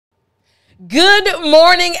Good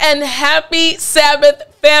morning and happy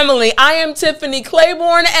Sabbath, family. I am Tiffany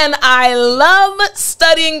Claiborne, and I love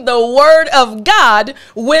studying the Word of God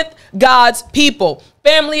with God's people.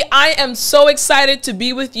 Family, I am so excited to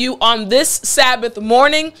be with you on this Sabbath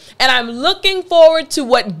morning, and I'm looking forward to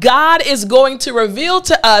what God is going to reveal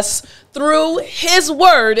to us through His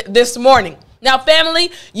Word this morning. Now,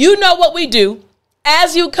 family, you know what we do.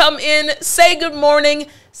 As you come in, say good morning,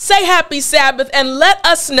 say happy Sabbath, and let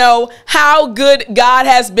us know how good God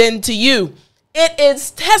has been to you. It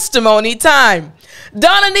is testimony time.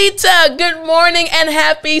 Donanita, good morning and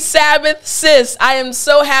happy Sabbath, sis. I am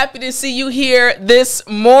so happy to see you here this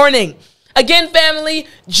morning. Again, family,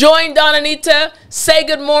 join Donanita, say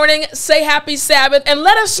good morning, say happy Sabbath, and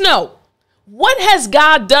let us know, what has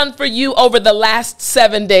God done for you over the last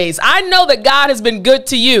 7 days? I know that God has been good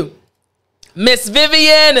to you. Miss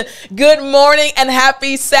Vivian, good morning and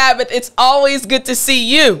happy Sabbath. It's always good to see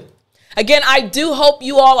you. Again, I do hope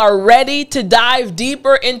you all are ready to dive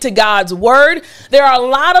deeper into God's Word. There are a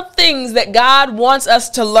lot of things that God wants us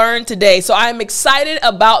to learn today, so I'm excited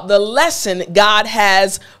about the lesson God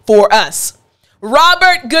has for us.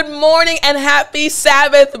 Robert, good morning and happy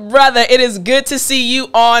Sabbath, brother. It is good to see you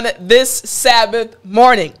on this Sabbath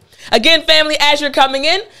morning. Again, family, as you're coming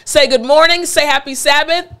in, say good morning, say happy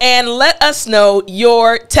Sabbath, and let us know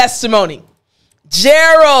your testimony.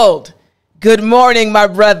 Gerald, good morning, my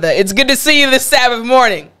brother. It's good to see you this Sabbath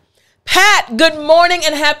morning. Pat, good morning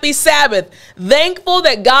and happy Sabbath. Thankful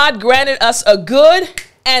that God granted us a good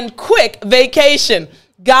and quick vacation.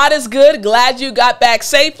 God is good. Glad you got back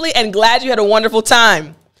safely and glad you had a wonderful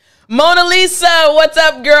time. Mona Lisa, what's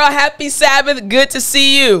up, girl? Happy Sabbath. Good to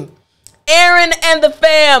see you. Aaron and the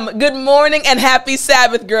fam, good morning and happy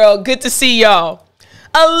Sabbath, girl. Good to see y'all.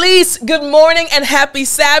 Elise, good morning and happy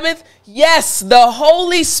Sabbath. Yes, the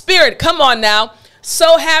Holy Spirit. Come on now.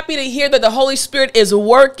 So happy to hear that the Holy Spirit is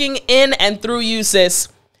working in and through you, sis.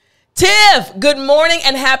 Tiff, good morning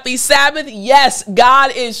and happy Sabbath. Yes,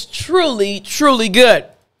 God is truly, truly good.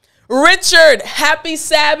 Richard, happy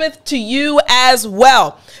Sabbath to you as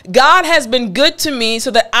well. God has been good to me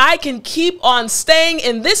so that I can keep on staying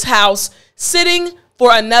in this house, sitting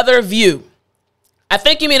for another view. I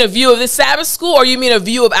think you mean a view of this Sabbath school, or you mean a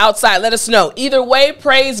view of outside. Let us know. Either way,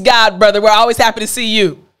 praise God, brother. We're always happy to see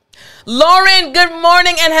you. Lauren, good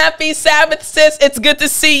morning and happy Sabbath, sis. It's good to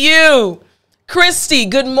see you. Christy,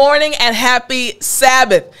 good morning and happy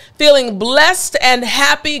Sabbath. Feeling blessed and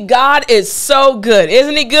happy. God is so good.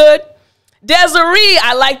 Isn't he good? Desiree,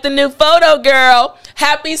 I like the new photo, girl.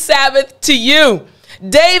 Happy Sabbath to you.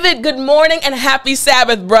 David, good morning and happy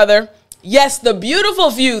Sabbath, brother. Yes, the beautiful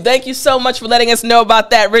view. Thank you so much for letting us know about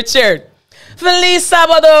that, Richard. Feliz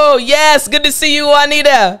Sábado. Yes, good to see you,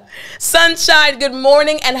 Juanita. Sunshine, good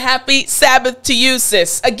morning and happy Sabbath to you,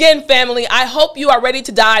 sis. Again, family, I hope you are ready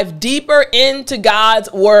to dive deeper into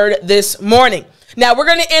God's Word this morning. Now, we're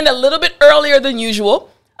going to end a little bit earlier than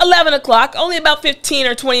usual, 11 o'clock, only about 15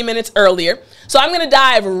 or 20 minutes earlier. So I'm going to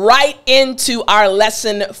dive right into our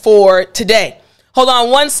lesson for today. Hold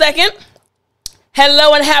on one second.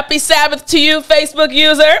 Hello and happy Sabbath to you, Facebook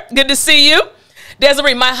user. Good to see you.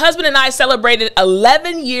 Desiree, my husband and I celebrated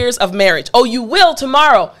 11 years of marriage. Oh, you will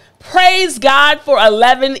tomorrow. Praise God for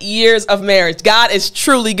 11 years of marriage. God is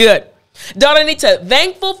truly good. Donanita,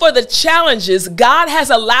 thankful for the challenges God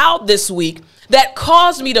has allowed this week that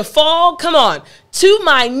caused me to fall, come on, to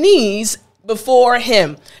my knees before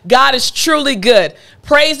him. God is truly good.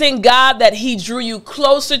 Praising God that he drew you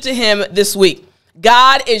closer to him this week.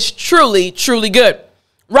 God is truly, truly good.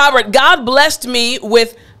 Robert, God blessed me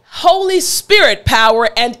with Holy Spirit power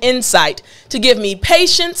and insight to give me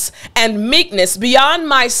patience and meekness beyond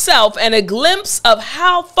myself and a glimpse of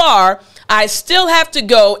how far I still have to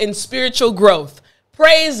go in spiritual growth.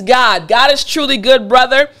 Praise God. God is truly good,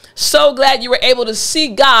 brother. So glad you were able to see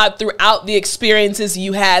God throughout the experiences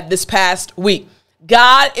you had this past week.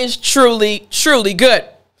 God is truly, truly good.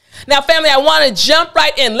 Now, family, I want to jump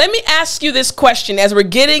right in. Let me ask you this question as we're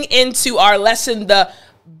getting into our lesson, the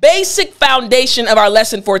basic foundation of our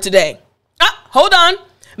lesson for today. Hold on.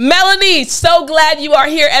 Melanie, so glad you are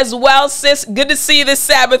here as well, sis. Good to see you this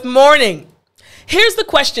Sabbath morning. Here's the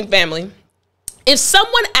question, family. If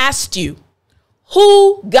someone asked you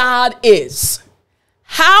who God is,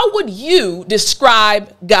 how would you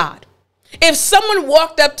describe God? If someone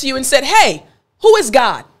walked up to you and said, hey, who is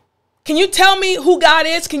God? Can you tell me who God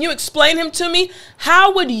is? Can you explain him to me?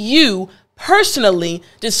 How would you personally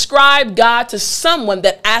describe God to someone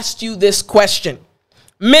that asked you this question?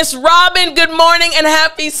 Miss Robin, good morning and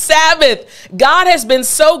happy Sabbath. God has been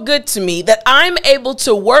so good to me that I'm able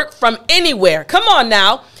to work from anywhere. Come on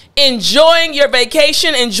now. enjoying your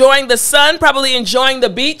vacation, enjoying the sun, probably enjoying the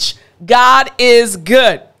beach. God is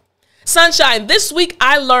good. Sunshine, this week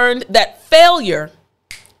I learned that failure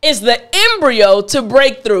is the embryo to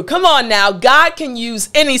breakthrough. Come on now, God can use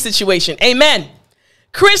any situation. Amen.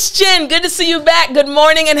 Christian, good to see you back. Good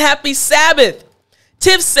morning and happy Sabbath.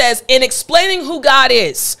 Tiff says, in explaining who God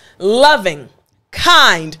is, loving,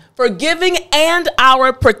 kind, forgiving, and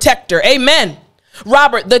our protector. Amen.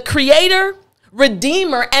 Robert, the creator,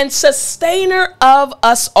 redeemer, and sustainer of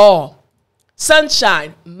us all.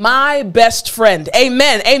 Sunshine, my best friend.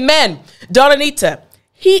 Amen. Amen. Donanita,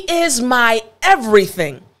 he is my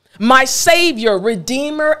everything, my savior,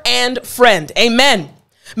 redeemer, and friend. Amen.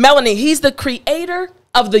 Melanie, he's the creator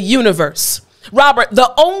of the universe. Robert,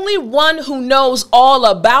 the only one who knows all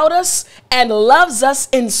about us and loves us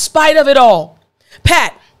in spite of it all.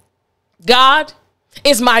 Pat, God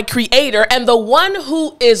is my creator and the one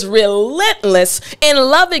who is relentless in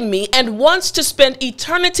loving me and wants to spend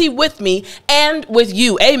eternity with me and with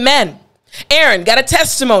you. Amen. Aaron, got a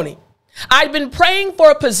testimony. I've been praying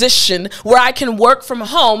for a position where I can work from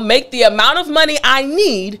home, make the amount of money I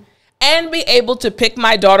need, and be able to pick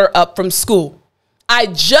my daughter up from school. I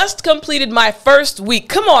just completed my first week.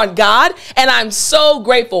 Come on, God. And I'm so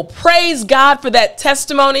grateful. Praise God for that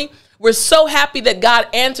testimony. We're so happy that God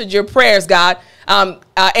answered your prayers, God.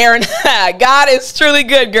 Aaron, God is truly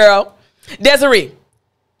good, girl. Desiree,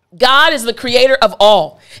 God is the creator of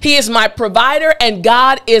all. He is my provider and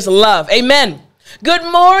God is love. Amen. Good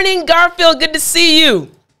morning, Garfield. Good to see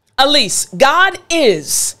you. Elise, God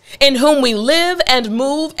is in whom we live and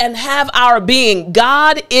move and have our being.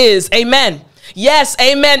 God is. Amen. Yes,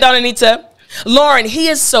 amen, Donanita. Lauren, he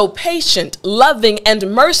is so patient, loving,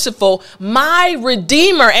 and merciful, my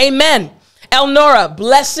redeemer. Amen. Elnora,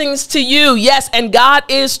 blessings to you. Yes, and God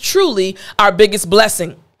is truly our biggest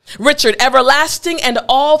blessing. Richard, everlasting and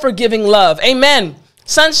all forgiving love. Amen.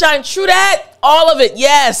 Sunshine, true that. All of it.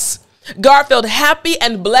 Yes. Garfield, happy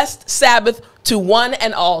and blessed Sabbath to one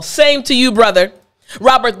and all. Same to you, brother.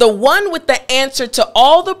 Robert, the one with the answer to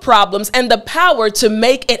all the problems and the power to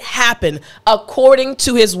make it happen according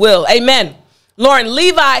to his will. Amen. Lauren,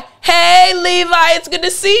 Levi, hey, Levi, it's good to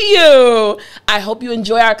see you. I hope you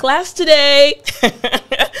enjoy our class today.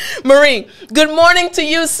 Marie, good morning to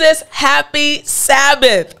you, sis. Happy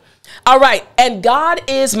Sabbath. All right, and God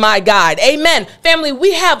is my guide. Amen. Family,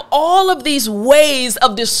 we have all of these ways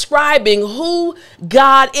of describing who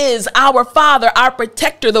God is, our Father, our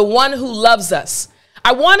protector, the one who loves us.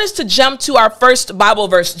 I want us to jump to our first Bible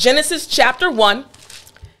verse, Genesis chapter 1,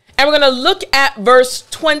 and we're going to look at verse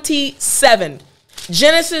 27.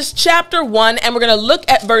 Genesis chapter 1, and we're going to look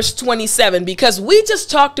at verse 27 because we just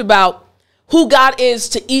talked about who God is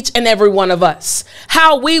to each and every one of us,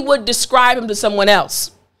 how we would describe him to someone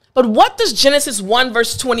else. But what does Genesis 1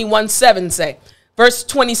 verse 27 say? Verse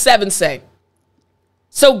 27 say,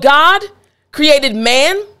 so God created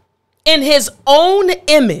man in his own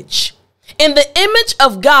image. In the image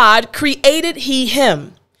of God created he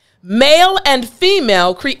him. Male and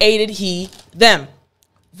female created he them.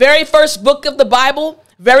 Very first book of the Bible,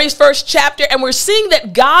 very first chapter, and we're seeing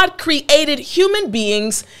that God created human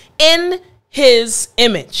beings in his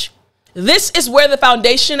image. This is where the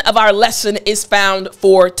foundation of our lesson is found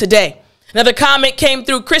for today. Another comment came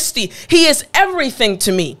through Christy. He is everything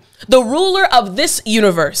to me, the ruler of this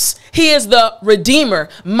universe. He is the redeemer,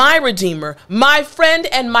 my friend,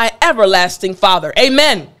 and my everlasting Father.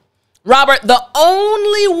 Amen. Robert, the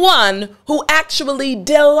only one who actually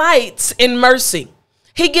delights in mercy.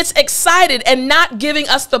 He gets excited and not giving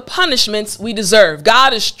us the punishments we deserve.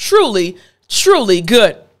 God is truly, truly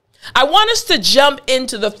good. I want us to jump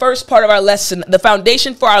into the first part of our lesson, the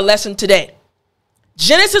foundation for our lesson today.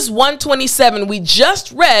 Genesis 1:27, we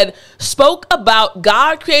just read, spoke about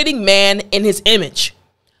God creating man in his image.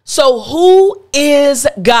 So who is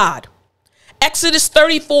God? Exodus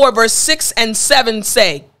 34, verse 6 and 7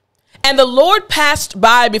 say, and the Lord passed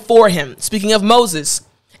by before him, speaking of Moses,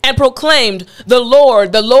 and proclaimed, the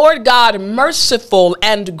Lord God, merciful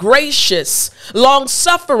and gracious,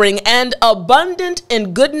 long-suffering and abundant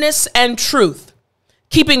in goodness and truth,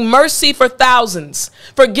 keeping mercy for thousands,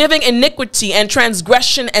 forgiving iniquity and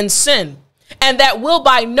transgression and sin, and that will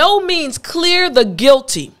by no means clear the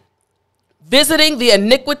guilty, visiting the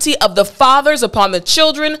iniquity of the fathers upon the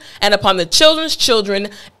children and upon the children's children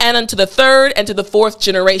and unto the third and to the fourth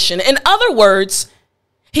generation. In other words,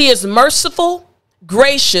 he is merciful,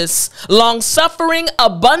 gracious, long-suffering,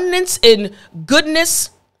 abundance in goodness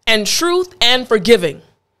and truth, and forgiving.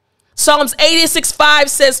 Psalms 86:5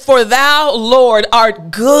 says, for thou, Lord,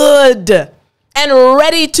 art good and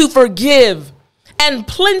ready to forgive and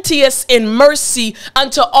plenteous in mercy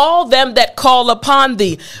unto all them that call upon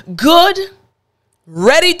thee. Good,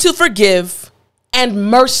 ready to forgive, and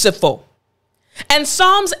merciful. And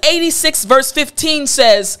Psalms 86 verse 15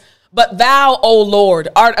 says, but thou, O Lord,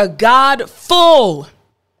 art a God full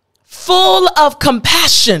of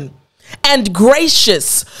compassion and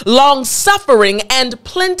gracious, long-suffering, and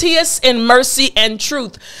plenteous in mercy and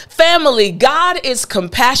truth. Family, God is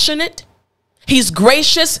compassionate. He's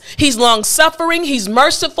gracious. He's long-suffering. He's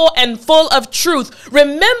merciful and full of truth.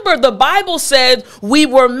 Remember, the Bible said we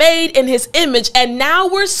were made in his image, and now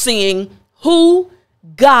we're seeing who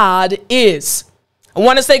God is. I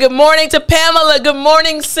want to say good morning to Pamela. Good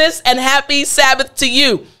morning, sis, and happy Sabbath to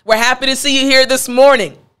you. We're happy to see you here this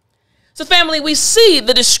morning. So family, we see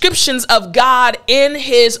the descriptions of God in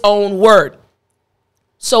his own word.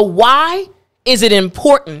 So why is it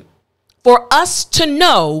important for us to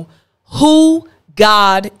know who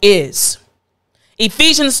God is?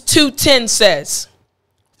 Ephesians 2:10 says,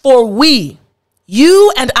 for we,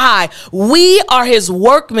 you and I, we are his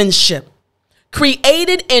workmanship,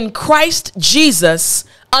 created in Christ Jesus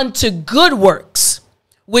unto good works,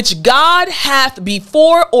 which God hath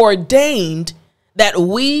before ordained that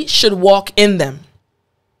we should walk in them.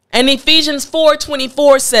 And Ephesians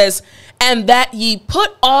 4:24 says, and that ye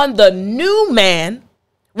put on the new man,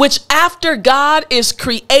 which after God is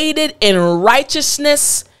created in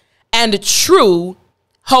righteousness and true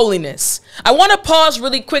holiness. I want to pause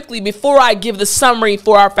really quickly before I give the summary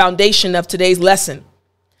for our foundation of today's lesson.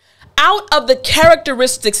 Out of the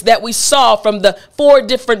characteristics that we saw from the 4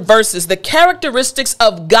 different verses, the characteristics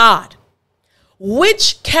of God,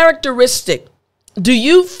 which characteristic do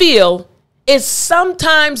you feel is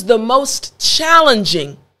sometimes the most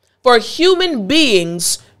challenging for human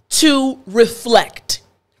beings to reflect?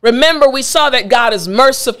 Remember, we saw that God is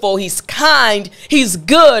merciful, he's kind, he's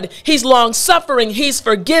good, he's long-suffering, he's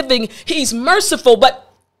forgiving, he's merciful,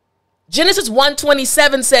 but Genesis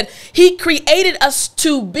 1:27 said he created us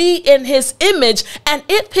to be in his image. And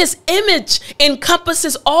if his image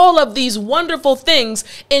encompasses all of these wonderful things,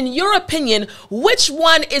 in your opinion, which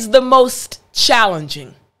one is the most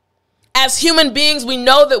challenging? As human beings, we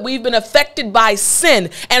know that we've been affected by sin.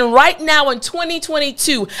 And right now in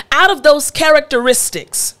 2022, out of those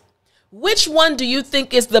characteristics, which one do you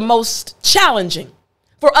think is the most challenging?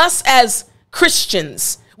 For us as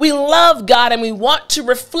Christians, we love God and we want to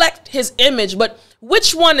reflect his image, but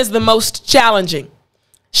which one is the most challenging?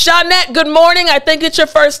 Shawnette, good morning. I think it's your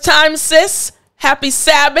first time, sis. Happy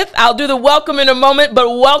Sabbath. I'll do the welcome in a moment, but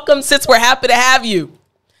welcome, sis. We're happy to have you.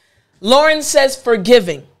 Lauren says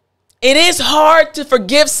forgiving. It is hard to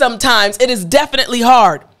forgive sometimes. It is definitely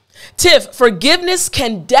hard. Tiff, forgiveness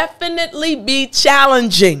can definitely be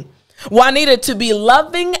challenging. Juanita, to be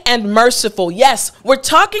loving and merciful. Yes, we're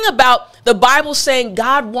talking about the Bible saying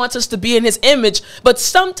God wants us to be in his image, but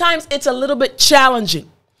sometimes it's a little bit challenging.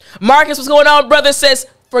 Marcus, what's going on, brother, says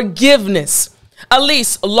forgiveness.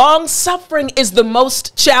 Elise, long-suffering is the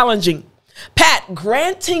most challenging. Pat,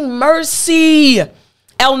 granting mercy.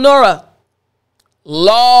 Elnora,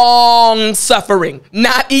 long-suffering,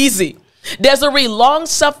 not easy. Desiree,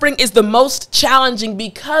 long-suffering is the most challenging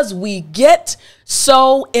because we get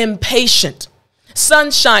so impatient.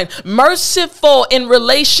 Sunshine, merciful in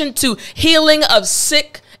relation to healing of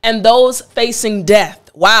sick and those facing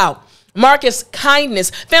death. Wow. Marcus,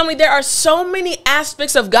 kindness. Family, there are so many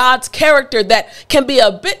aspects of God's character that can be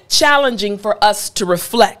a bit challenging for us to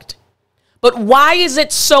reflect. But why is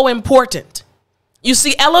it so important? You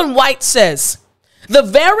see, Ellen White says, the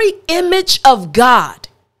very image of God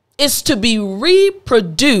is to be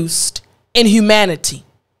reproduced in humanity.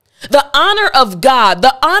 The honor of God,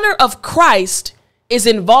 the honor of Christ is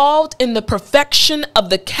involved in the perfection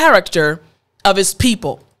of the character of his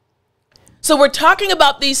people. So we're talking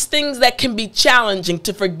about these things that can be challenging,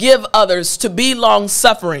 to forgive others, to be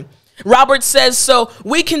long-suffering. Robert says, so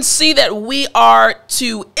we can see that we are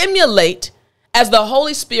to emulate as the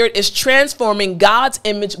Holy Spirit is transforming God's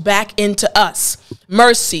image back into us.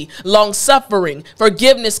 Mercy, long-suffering,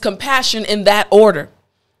 forgiveness, compassion, in that order.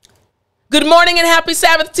 Good morning and happy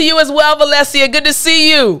Sabbath to you as well, Valencia. Good to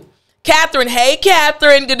see you. Catherine, hey,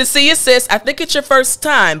 Catherine. Good to see you, sis. I think it's your first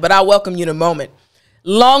time, but I'll welcome you in a moment.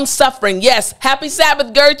 Long-suffering, yes. Happy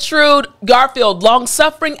Sabbath, Gertrude. Garfield,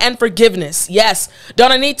 long-suffering and forgiveness. Yes.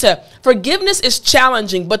 Donanita, forgiveness is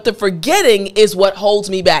challenging, but the forgetting is what holds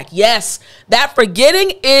me back. Yes, that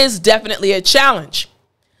forgetting is definitely a challenge.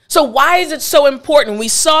 So why is it so important? We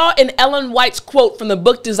saw in Ellen White's quote from the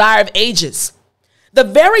book Desire of Ages, the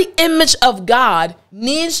very image of God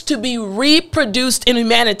needs to be reproduced in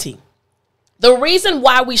humanity. The reason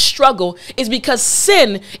why we struggle is because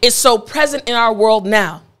sin is so present in our world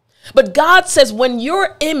now. But God says when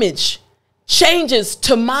your image changes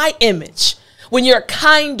to my image, when you're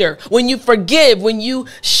kinder, when you forgive, when you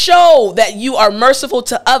show that you are merciful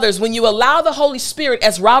to others, when you allow the Holy Spirit,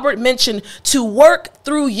 as Robert mentioned, to work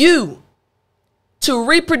through you, to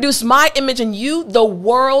reproduce my image in you, the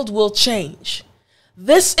world will change.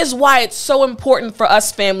 This is why it's so important for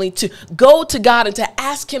us, family, to go to God and to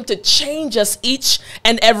ask him to change us each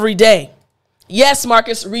and every day. Yes,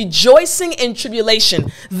 Marcus, rejoicing in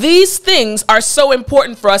tribulation. These things are so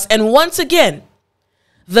important for us. And once again,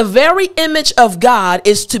 the very image of God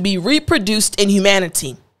is to be reproduced in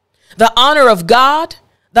humanity. The honor of God,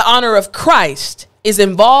 the honor of Christ is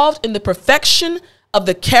involved in the perfection of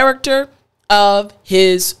the character of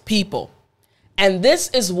his people. And this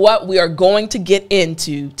is what we are going to get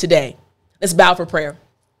into today. Let's bow for prayer.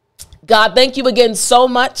 God, thank you again so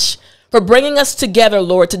much for bringing us together,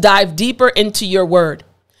 Lord, to dive deeper into your word.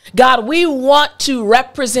 God, we want to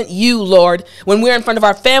represent you, Lord, when we're in front of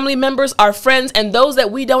our family members, our friends, and those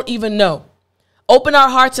that we don't even know. Open our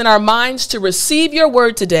hearts and our minds to receive your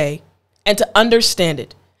word today and to understand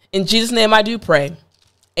it. In Jesus' name I do pray.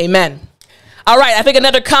 Amen. All right, I think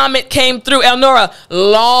another comment came through. Elnora,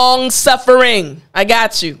 long suffering. I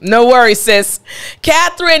got you. No worries, sis.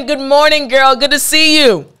 Catherine, good morning, girl. Good to see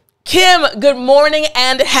you. Kim, good morning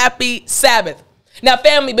and happy Sabbath. Now,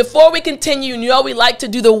 family, before we continue, you know we like to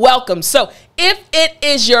do the welcome. So if it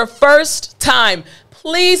is your first time,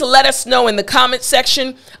 please let us know in the comment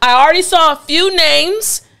section. I already saw a few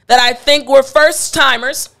names that I think were first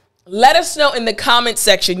timers. Let us know in the comment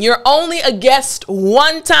section. You're only a guest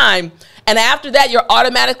one time, and after that, you're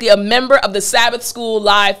automatically a member of the Sabbath School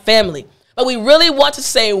Live family. But we really want to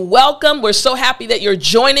say welcome. We're so happy that you're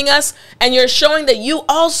joining us, and you're showing that you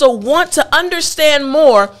also want to understand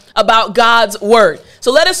more about God's word.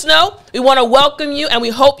 So let us know. We want to welcome you, and we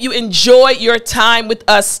hope you enjoy your time with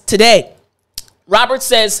us today. Robert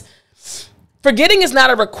says, forgetting is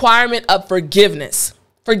not a requirement of forgiveness.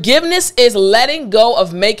 Forgiveness is letting go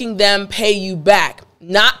of making them pay you back,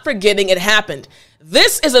 not forgetting it happened.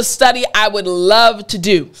 This is a study I would love to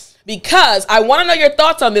do because I want to know your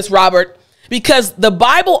thoughts on this, Robert, because the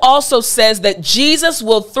Bible also says that Jesus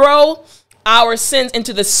will throw our sins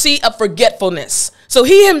into the sea of forgetfulness. So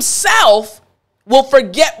he himself will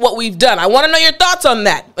forget what we've done. I want to know your thoughts on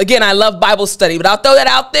that. Again, I love Bible study, but I'll throw that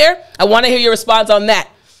out there. I want to hear your response on that.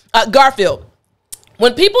 Garfield,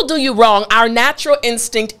 when people do you wrong, our natural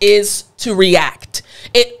instinct is to react.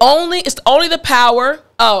 It's only the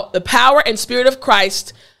power and spirit of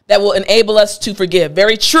Christ that will enable us to forgive.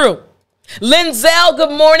 Very true. Linzel,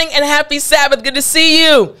 good morning and happy Sabbath. Good to see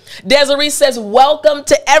you. Desiree says, welcome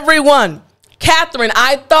to everyone. Catherine,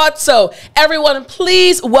 I thought so. Everyone,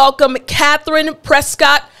 please welcome Catherine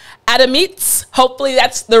Prescott Adamitz. Hopefully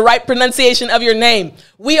that's the right pronunciation of your name.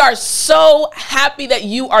 We are so happy that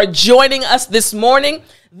you are joining us this morning.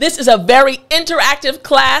 This is a very interactive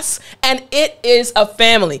class, and it is a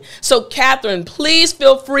family. So, Catherine, please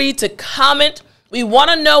feel free to comment. We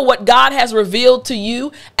want to know what God has revealed to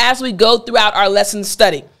you as we go throughout our lesson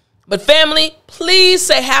study. But family, please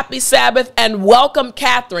say happy Sabbath and welcome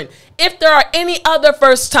Catherine. If there are any other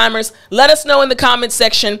first timers, let us know in the comment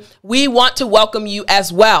section. We want to welcome you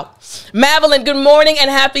as well. Madeline, good morning and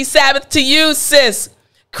happy Sabbath to you, sis.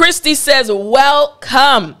 Christy says,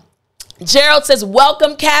 welcome. Gerald says,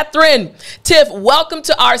 welcome, Catherine. Tiff, welcome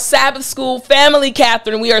to our Sabbath School family,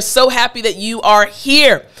 Catherine. We are so happy that you are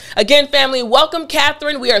here. Again, family, welcome,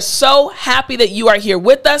 Catherine. We are so happy that you are here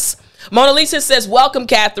with us. Mona Lisa says, welcome,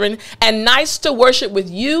 Catherine, and nice to worship with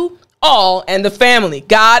you all and the family.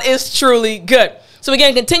 God is truly good. So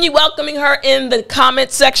again, continue welcoming her in the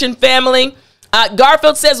comment section, family.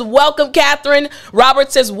 Garfield says, welcome, Catherine. Robert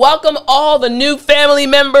says, welcome all the new family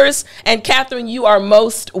members. And Catherine, you are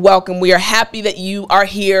most welcome. We are happy that you are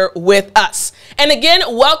here with us. And again,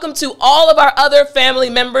 welcome to all of our other family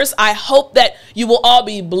members. I hope that you will all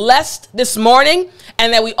be blessed this morning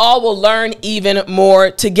and that we all will learn even more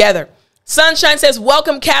together. Sunshine says,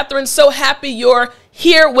 welcome, Catherine. So happy you're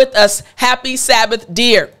here with us. Happy Sabbath,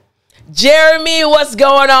 dear. Jeremy, what's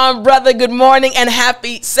going on, brother? Good morning and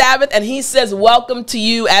happy Sabbath. And he says, welcome to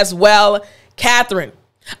you as well, Catherine.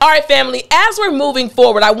 All right, family, as we're moving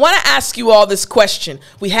forward, I want to ask you all this question.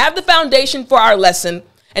 We have the foundation for our lesson.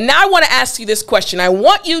 And now I want to ask you this question. I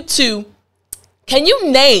want you to, can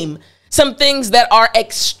you name some things that are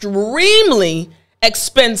extremely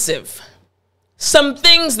expensive? Some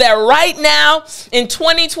things that right now in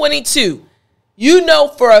 2022, you know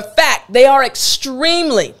for a fact they are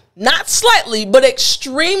extremely not slightly, but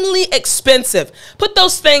extremely expensive. Put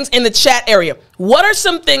those things in the chat area. What are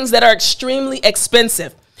some things that are extremely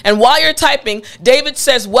expensive? And while you're typing, David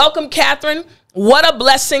says, welcome, Catherine. What a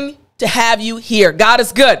blessing to have you here. God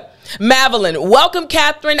is good. Madeline, welcome,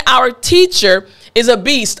 Catherine. Our teacher is a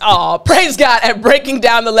beast. Oh, praise God at breaking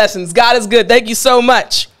down the lessons. God is good. Thank you so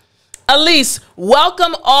much. Elise,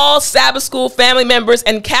 welcome all Sabbath School family members.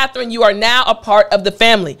 And Catherine, you are now a part of the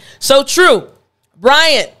family. So true.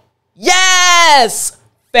 Bryant, yes,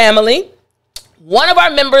 family. One of our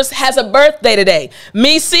members has a birthday today.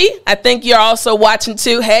 Misi, I think you're also watching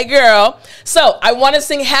too. Hey, girl. So I want to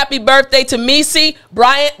sing happy birthday to Misi.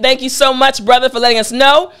 Bryant, thank you so much, brother, for letting us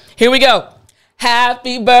know. Here we go.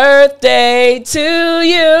 Happy birthday to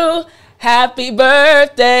you. Happy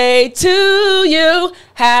birthday to you.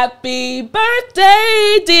 Happy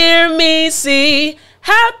birthday, dear Misi.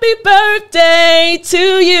 Happy birthday to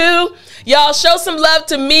you. Y'all show some love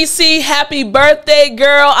to Misi. Happy birthday,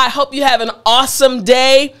 girl. I hope you have an awesome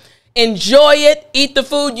day. Enjoy it. Eat the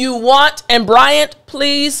food you want. And Bryant,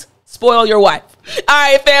 please spoil your wife. All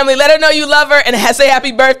right, family, let her know you love her and say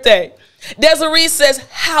happy birthday. Desiree says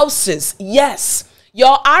houses. Yes.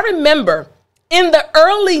 Y'all, I remember in the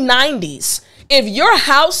early 90s, if your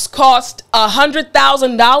house cost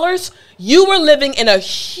 $100,000, you were living in a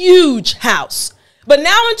huge house. But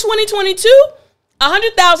now in 2022,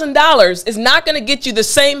 $100,000 is not going to get you the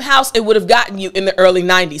same house it would have gotten you in the early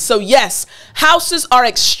 90s. So yes, houses are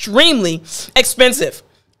extremely expensive.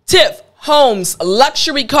 Tiff, homes,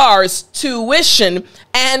 luxury cars, tuition,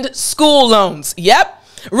 and school loans. Yep.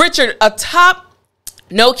 Richard, a top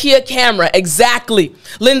Nokia camera. Exactly.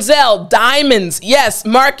 Linzel, diamonds. Yes.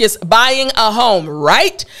 Marcus, buying a home,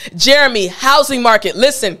 right? Jeremy, housing market.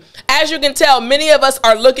 Listen, as you can tell, many of us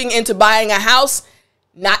are looking into buying a house.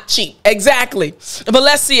 Not cheap. Exactly.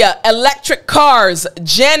 Valencia, electric cars.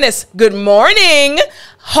 Janice, good morning.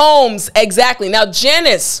 Homes. Exactly. Now,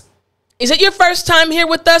 Janice, is it your first time here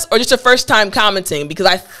with us or just your first time commenting? Because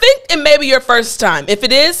I think it may be your first time. If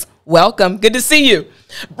it is, welcome. Good to see you.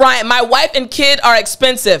 Brian, my wife and kid are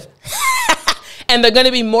expensive. And they're going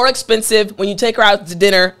to be more expensive when you take her out to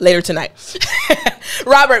dinner later tonight.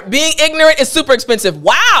 Robert, being ignorant is super expensive.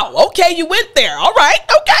 Wow. Okay, you went there. All right.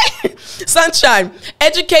 Okay. Sunshine,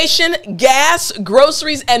 education, gas,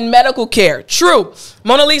 groceries, and medical care. True.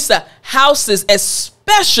 Mona Lisa, houses,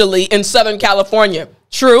 especially in Southern California.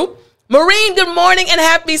 True. Maureen, good morning and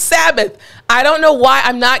happy Sabbath. I don't know why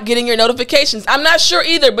I'm not getting your notifications. I'm not sure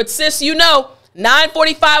either, but sis, you know,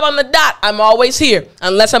 9:45 on the dot, I'm always here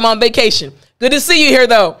unless I'm on vacation. Good to see you here,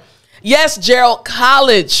 though. Yes, Gerald,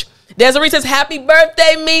 college. Desiree says, happy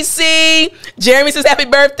birthday, Misi. Jeremy says, happy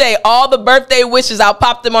birthday. All the birthday wishes, I'll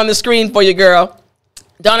pop them on the screen for you, girl.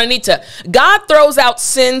 Donanita, God throws out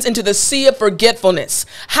sins into the sea of forgetfulness.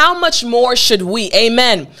 How much more should we?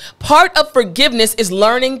 Amen. Part of forgiveness is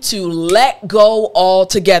learning to let go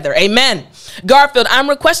altogether. Amen. Garfield, I'm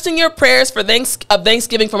requesting your prayers for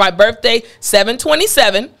Thanksgiving for my birthday,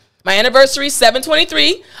 7/27. My anniversary,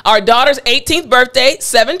 7/23. Our daughter's 18th birthday,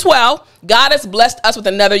 7/12. God has blessed us with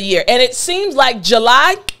another year. And it seems like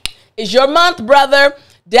July is your month, brother.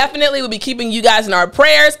 Definitely we'll be keeping you guys in our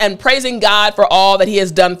prayers and praising God for all that he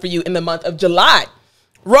has done for you in the month of July.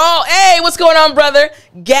 Raw, hey, what's going on, brother?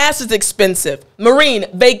 Gas is expensive. Marine,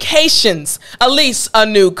 vacations. Elise, a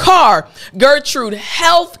new car. Gertrude,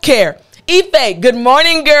 health care. Ife, good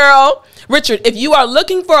morning, girl. Richard, if you are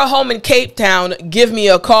looking for a home in Cape Town, give me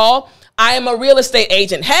a call. I am a real estate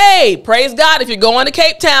agent. Hey, praise God if you're going to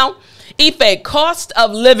Cape Town. Ife, cost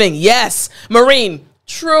of living. Yes. Marine,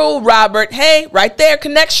 true, Robert. Hey, right there,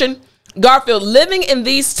 connection. Garfield, living in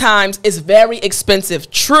these times is very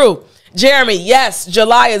expensive. True. Jeremy, yes,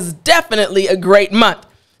 July is definitely a great month.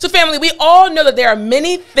 So family, we all know that there are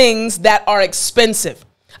many things that are expensive.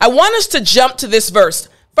 I want us to jump to this verse.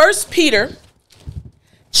 1 Peter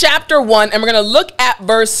chapter 1, and we're going to look at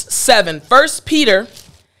verse 7. 1 Peter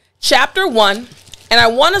chapter 1, and I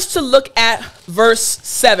want us to look at verse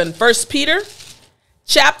 7. 1 Peter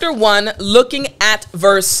chapter 1, looking at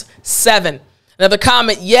verse 7. Another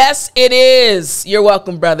comment, yes, it is. You're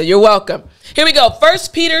welcome, brother. You're welcome. Here we go. 1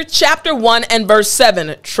 Peter chapter 1 and verse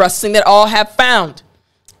 7, trusting that all have found.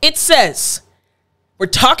 It says, we're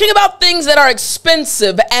talking about things that are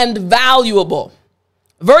expensive and valuable.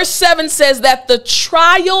 Verse 7 says that the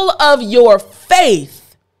trial of your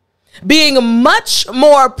faith, being much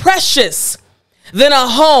more precious than a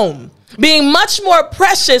home, being much more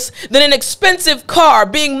precious than an expensive car,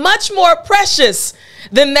 being much more precious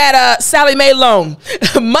than that Sally Mae loan,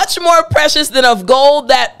 much more precious than of gold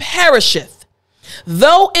that perisheth,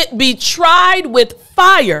 though it be tried with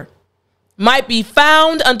fire, might be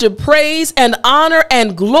found unto praise and honor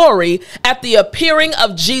and glory at the appearing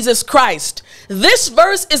of Jesus Christ. This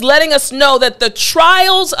verse is letting us know that the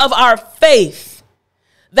trials of our faith,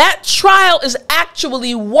 that trial is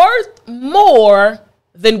actually worth more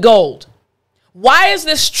than gold. Why is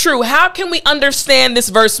this true? How can we understand this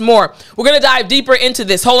verse more? We're going to dive deeper into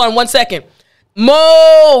this. Hold on one second.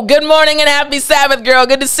 Mo, good morning and happy Sabbath, girl.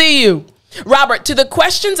 Good to see you. Robert, to the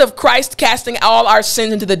questions of Christ casting all our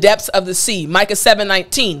sins into the depths of the sea, Micah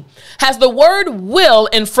 7:19, has the word will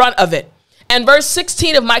in front of it. And verse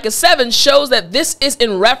 16 of Micah 7 shows that this is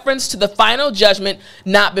in reference to the final judgment,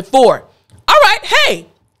 not before. All right, hey,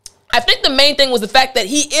 I think the main thing was the fact that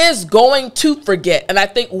he is going to forget. And I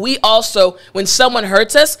think we also, when someone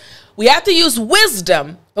hurts us, we have to use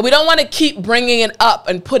wisdom, but we don't want to keep bringing it up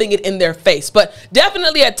and putting it in their face. But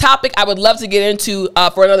definitely a topic I would love to get into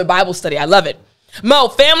for another Bible study. I love it. Mo,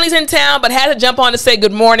 family's in town, but had to jump on to say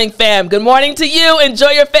good morning, fam. Good morning to you.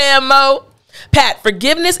 Enjoy your fam, Mo. Pat,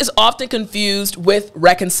 forgiveness is often confused with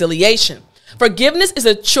reconciliation. Forgiveness is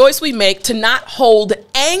a choice we make to not hold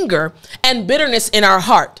anger and bitterness in our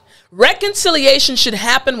heart. Reconciliation should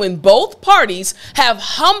happen when both parties have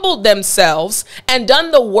humbled themselves and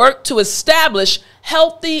done the work to establish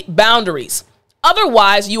healthy boundaries.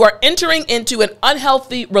 Otherwise, you are entering into an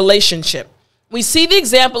unhealthy relationship. We see the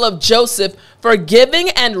example of Joseph forgiving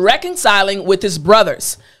and reconciling with his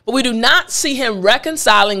brothers, but we do not see him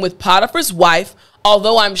reconciling with Potiphar's wife,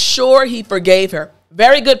 although I'm sure he forgave her.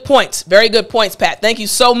 Very good points. Very good points, Pat. Thank you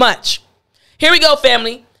so much. Here we go,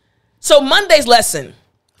 family. So Monday's lesson.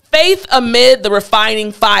 Faith amid the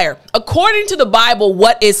refining fire. According to the Bible,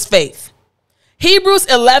 what is faith? Hebrews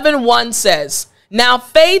 11:1 says, now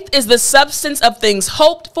faith is the substance of things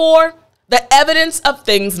hoped for, the evidence of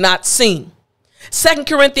things not seen. 2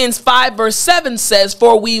 Corinthians 5 verse 7 says,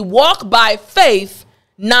 for we walk by faith,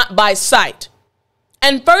 not by sight.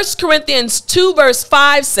 And 1 Corinthians 2 verse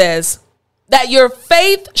 5 says that your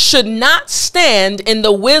faith should not stand in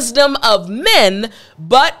the wisdom of men,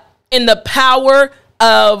 but in the power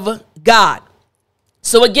of God.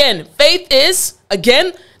 So again, faith is,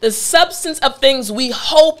 again, the substance of things we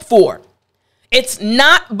hope for. It's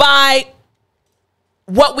not by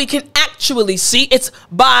what we can actually see. It's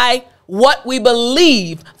by what we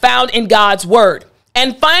believe found in God's word.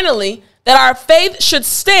 And finally, that our faith should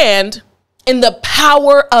stand in the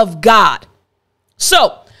power of God.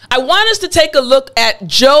 So I want us to take a look at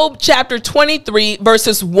Job chapter 23,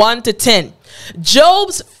 verses 1 to 10.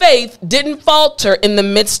 Job's faith didn't falter in the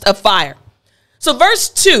midst of fire. So verse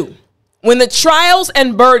 2, when the trials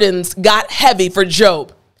and burdens got heavy for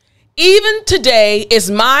Job, even today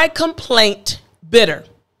is my complaint bitter.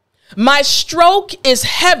 My stroke is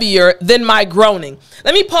heavier than my groaning.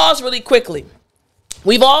 Let me pause really quickly.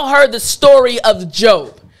 We've all heard the story of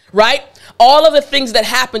Job, right? All of the things that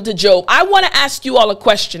happened to Job. I want to ask you all a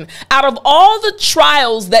question. Out of all the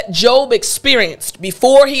trials that Job experienced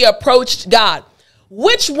before he approached God,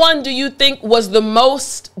 which one do you think was the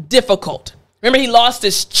most difficult? Remember, he lost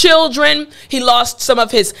his children. He lost some of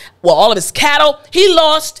his, all of his cattle. He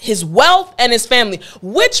lost his wealth and his family.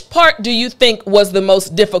 Which part do you think was the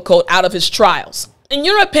most difficult out of his trials? In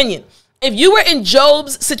your opinion, if you were in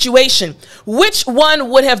Job's situation, which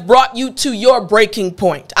one would have brought you to your breaking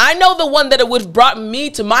point? I know the one that it would have brought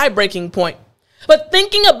me to my breaking point. But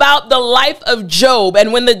thinking about the life of Job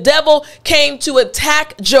and when the devil came to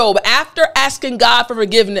attack Job after asking God for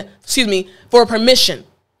for permission,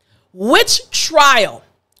 which trial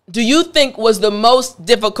do you think was the most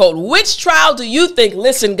difficult? Which trial do you think,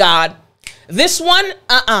 listen, God, this one,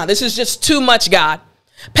 this is just too much, God.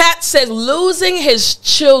 Pat says losing his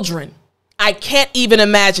children. I can't even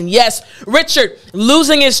imagine. Yes, Richard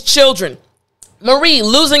losing his children. Marie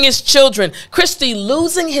losing his children. Christy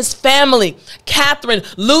losing his family. Catherine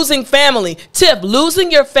losing family. Tiff losing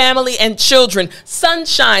your family and children.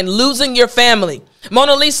 Sunshine losing your family.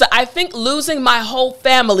 Mona Lisa, I think losing my whole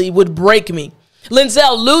family would break me.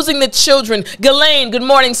 Linzel losing the children. Ghislaine, good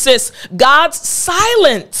morning, sis. God's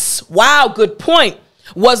silence, wow, good point,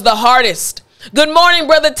 was the hardest. Good morning,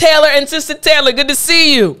 Brother Taylor and Sister Taylor. Good to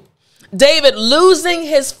see you. David losing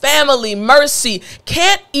his family. Mercy,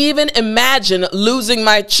 can't even imagine losing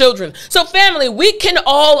my children. So family, we can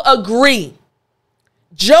all agree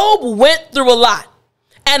Job went through a lot.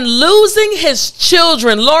 And losing his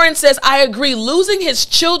children, Lauren says, I agree, losing his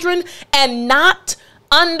children and not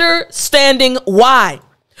understanding why.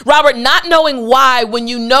 Robert, not knowing why when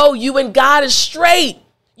you know you and God is straight.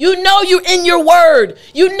 You know you're in your word.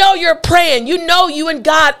 You know you're praying. You know you and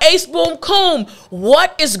God, ace, boom, coom.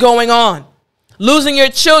 What is going on? Losing your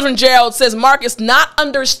children, Gerald says, Marcus, not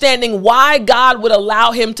understanding why God would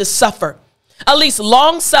allow him to suffer. at least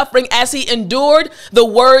long suffering as he endured the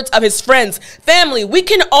words of his friends. Family, we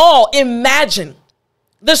can all imagine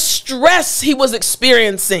the stress he was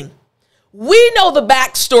experiencing. We know the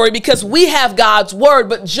backstory because we have God's word,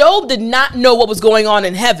 but Job did not know what was going on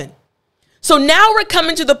in heaven. So now we're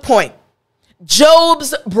coming to the point,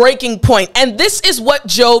 Job's breaking point. And this is what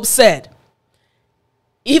Job said.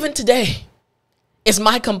 Even today is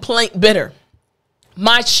my complaint bitter.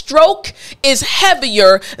 My stroke is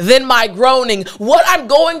heavier than my groaning. What I'm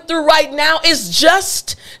going through right now is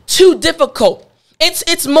just too difficult.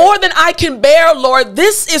 It's more than I can bear, Lord.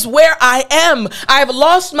 This is where I am. I've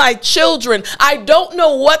lost my children. I don't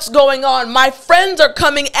know what's going on. My friends are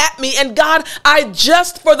coming at me. And God, I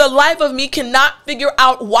just for the life of me cannot figure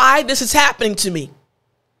out why this is happening to me.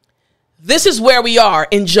 This is where we are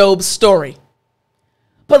in Job's story.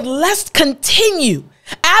 But let's continue.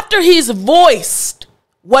 After he's voiced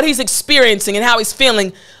what he's experiencing and how he's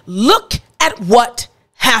feeling, look at what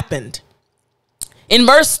happened. In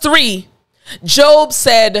verse 3, Job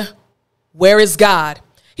said, "Where is God?"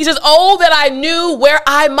 He says, "Oh, that I knew where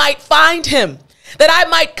I might find him, that I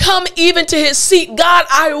might come even to his seat. God,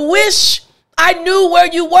 I wish I knew where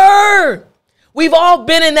you were." We've all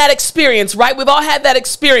been in that experience, right? We've all had that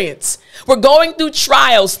experience. We're going through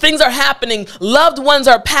trials. Things are happening. Loved ones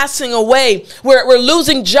are passing away. We're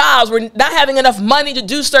losing jobs. We're not having enough money to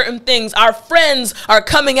do certain things. Our friends are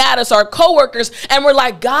coming at us, our coworkers, and we're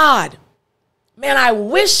like, God, man, I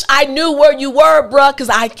wish I knew where you were, bruh, because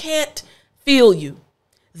I can't feel you.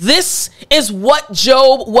 This is what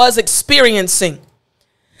Job was experiencing.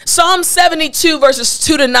 Psalm 72 verses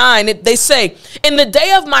 2-9, they say, "In the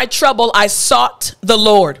day of my trouble, I sought the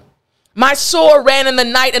Lord. My soul ran in the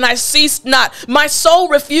night and I ceased not. My soul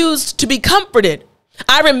refused to be comforted.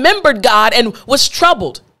 I remembered God and was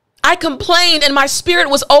troubled. I complained and my spirit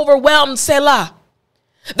was overwhelmed. Selah.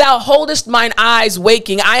 Thou holdest mine eyes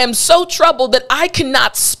waking. I am so troubled that I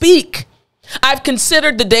cannot speak. I've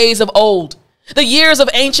considered the days of old, the years of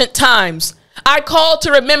ancient times. I call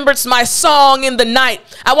to remembrance my song in the night."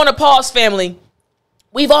 I want to pause, family.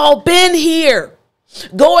 We've all been here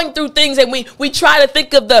going through things and we try to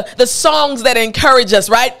think of the songs that encourage us,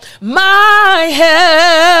 right? My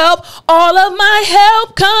help, all of my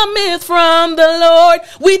help cometh from the Lord.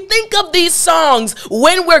 We think of these songs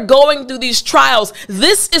when we're going through these trials.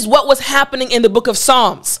 This is what was happening in the book of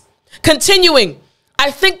Psalms. Continuing,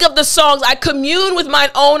 I think of the songs, I commune with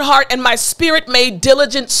mine own heart and my spirit made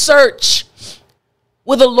diligent search.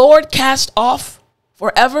 Will the Lord cast off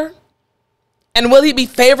forever? And will he be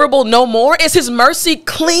favorable no more? Is his mercy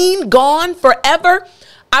clean gone forever?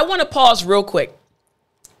 I want to pause real quick.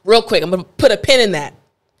 I'm going to put a pin in that.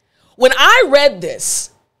 When I read this,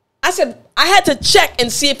 I said, I had to check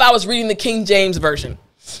and see if I was reading the King James Version.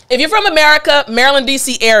 If you're from America, Maryland,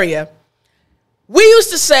 D.C. area, we used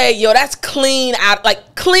to say, yo, that's clean out,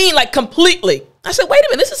 like completely. I said, wait a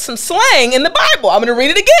minute, this is some slang in the Bible. I'm going to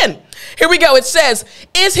read it again. Here we go. It says,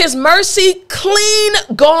 is his mercy clean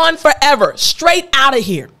gone forever? Straight out of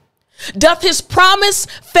here. Doth his promise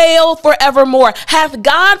fail forevermore? Hath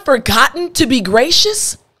God forgotten to be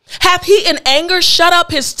gracious? Hath he in anger shut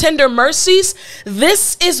up his tender mercies?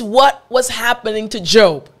 This is what was happening to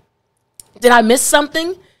Job. Did I miss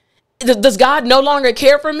something? Does God no longer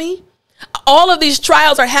care for me? All of these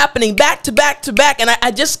trials are happening back to back to back, and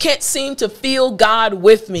I just can't seem to feel God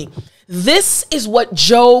with me. This is what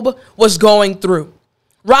Job was going through.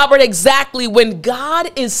 Robert, exactly when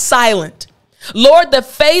God is silent. Lord, the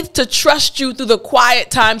faith to trust you through the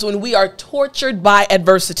quiet times when we are tortured by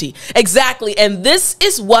adversity. Exactly. And this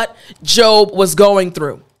is what Job was going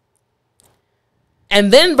through.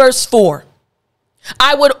 And then verse 4,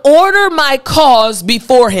 I would order my cause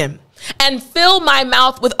before him and fill my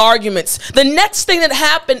mouth with arguments. The next thing that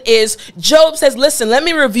happened is Job says, listen, let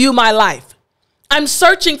me review my life. I'm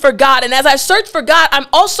searching for God. And as I search for God, I'm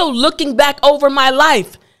also looking back over my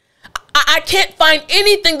life. I can't find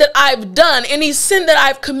anything that I've done, any sin that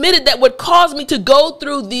I've committed that would cause me to go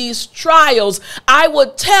through these trials. I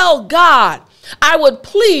would tell God, I would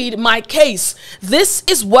plead my case. This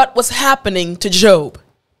is what was happening to Job.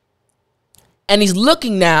 And he's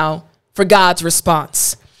looking now for God's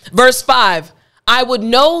response. Verse 5, I would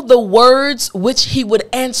know the words which he would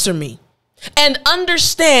answer me and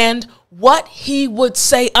understand what he would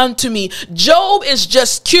say unto me. Job is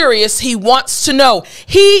just curious. He wants to know.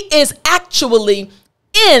 He is actually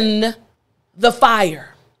in the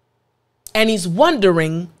fire and he's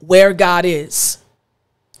wondering where God is.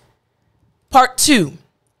 Part 2.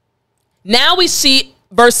 Now we see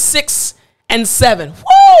verse 6 and 7.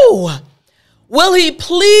 Whoa! Will he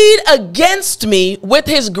plead against me with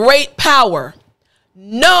his great power?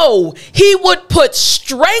 No, he would put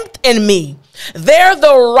strength in me. There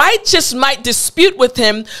the righteous might dispute with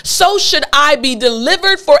him, so should I be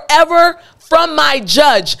delivered forever from my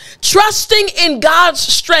judge. Trusting in God's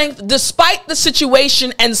strength despite the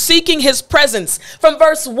situation and seeking his presence. From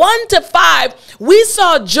verse 1 to 5, we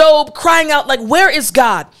saw Job crying out like, where is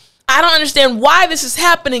God? I don't understand why this is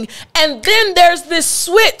happening. And then there's this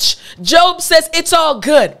switch. Job says, it's all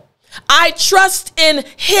good. I trust in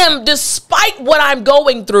him despite what I'm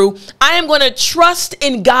going through. I am going to trust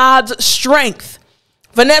in God's strength.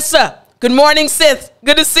 Vanessa, good morning, sis.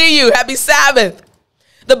 Good to see you. Happy Sabbath.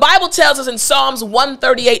 The Bible tells us in Psalms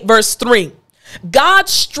 138, verse 3, God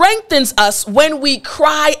strengthens us when we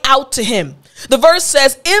cry out to him. The verse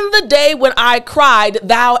says, in the day when I cried,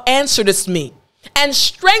 thou answeredest me and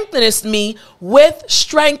strengthenest me with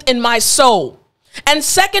strength in my soul. And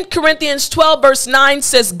 2 Corinthians 12 verse 9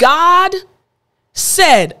 says, God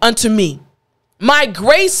said unto me, my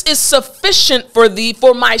grace is sufficient for thee,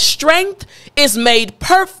 for my strength is made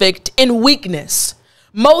perfect in weakness.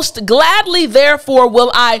 Most gladly, therefore,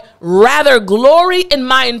 will I rather glory in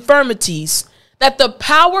my infirmities, that the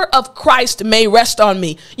power of Christ may rest on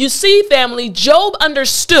me. You see, family, Job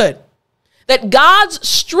understood that God's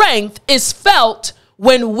strength is felt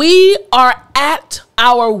when we are at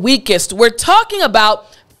our weakest. We're talking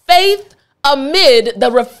about faith amid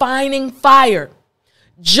the refining fire.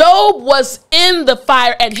 Job was in the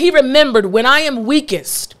fire and he remembered, when I am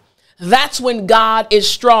weakest, that's when God is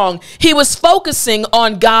strong. He was focusing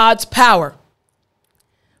on God's power.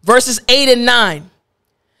 Verses 8 and 9.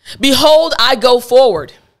 Behold, I go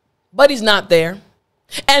forward, but he's not there,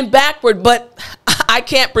 and backward, but I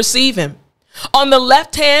can't perceive him. On the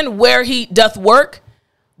left hand where he doth work,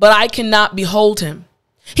 but I cannot behold him.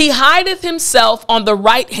 He hideth himself on the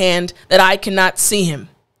right hand, that I cannot see him.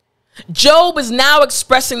 Job is now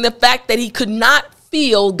expressing the fact that he could not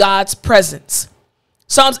feel God's presence.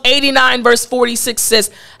 Psalms 89 verse 46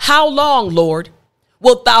 says, how long, Lord,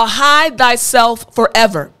 wilt thou hide thyself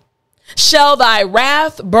forever? Shall thy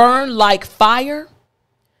wrath burn like fire?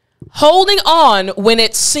 Holding on when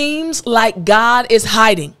it seems like God is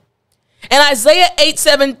hiding. And Isaiah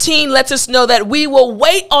 8:17 lets us know that we will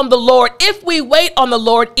wait on the Lord if we wait on the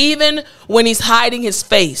Lord, even when he's hiding his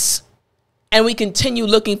face. And we continue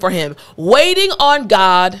looking for him, waiting on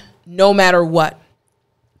God no matter what.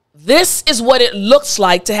 This is what it looks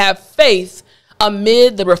like to have faith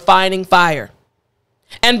amid the refining fire.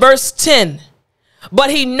 And verse 10,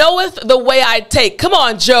 but he knoweth the way I take. Come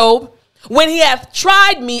on, Job. When he hath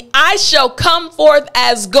tried me, I shall come forth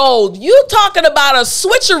as gold. You talking about a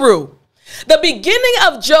switcheroo. The beginning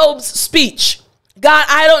of Job's speech, God,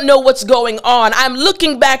 I don't know what's going on. I'm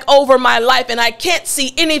looking back over my life and I can't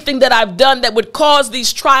see anything that I've done that would cause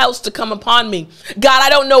these trials to come upon me. God, I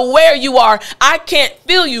don't know where you are. I can't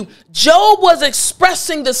feel you. Job was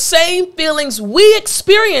expressing the same feelings we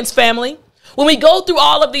experience, family. When we go through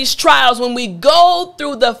all of these trials, when we go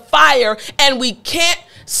through the fire and we can't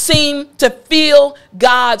seem to feel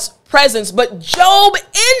God's presence. But Job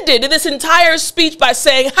ended this entire speech by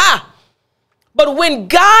saying, but when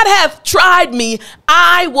God hath tried me,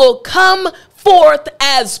 I will come forth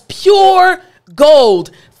as pure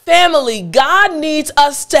gold. Family, God needs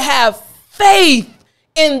us to have faith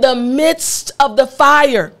in the midst of the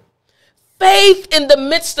fire. Faith in the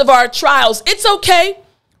midst of our trials. It's okay.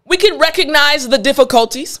 We can recognize the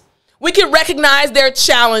difficulties. We can recognize they're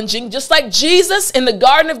challenging. Just like Jesus in the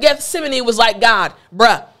Garden of Gethsemane was like, God,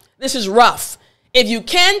 this is rough. If you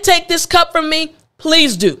can take this cup from me,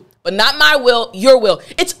 please do. But not my will, your will.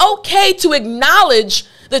 It's okay to acknowledge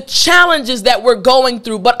the challenges that we're going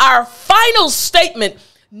through, but our final statement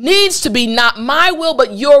needs to be not my will,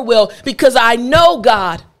 but your will, because I know,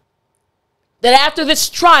 God, that after this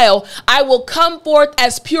trial, I will come forth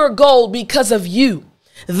as pure gold because of you.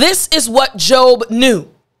 This is what Job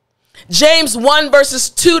knew. James 1 verses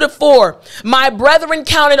 2 to 4. My brethren,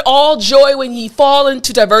 count it all joy when ye fall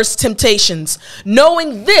into diverse temptations,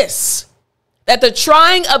 knowing this, that the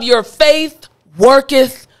trying of your faith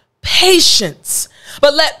worketh patience.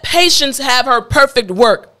 But let patience have her perfect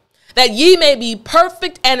work, that ye may be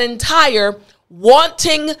perfect and entire,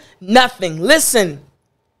 wanting nothing. Listen,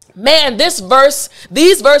 man, these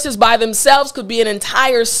verses by themselves could be an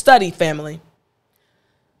entire study, family.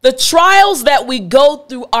 The trials that we go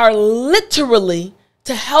through are literally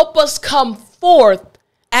to help us come forth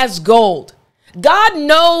as gold. God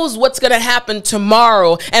knows what's going to happen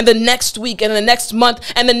tomorrow and the next week and the next month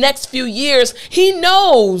and the next few years. He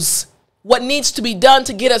knows what needs to be done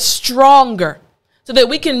to get us stronger so that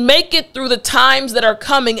we can make it through the times that are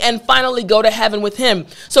coming and finally go to heaven with him.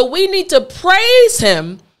 So we need to praise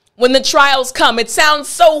him when the trials come. It sounds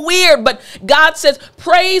so weird, but God says,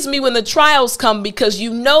 praise me when the trials come, because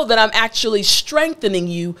you know that I'm actually strengthening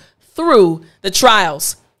you through the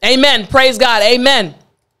trials. Amen. Praise God. Amen.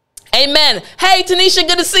 Amen. Hey, Tanisha,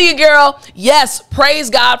 good to see you, girl. Yes, praise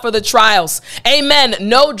God for the trials. Amen.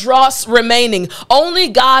 No dross remaining. Only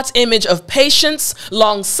God's image of patience,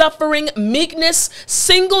 long-suffering, meekness,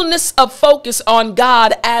 singleness of focus on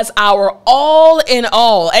God as our all in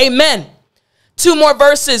all. Amen. Two more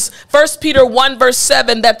verses. 1 Peter 1 verse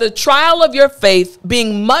 7, that the trial of your faith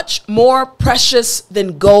being much more precious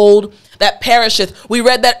than gold that perisheth. We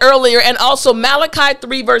read that earlier. And also Malachi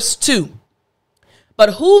 3 verse 2.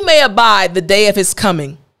 But who may abide the day of his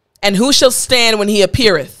coming? And who shall stand when he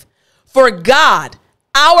appeareth? For God,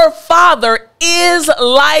 our Father, is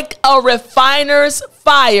like a refiner's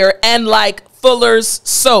fire and like fuller's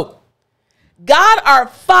soap. God, our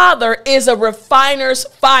Father, is a refiner's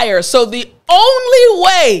fire. So the only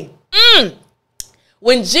way,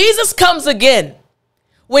 when Jesus comes again,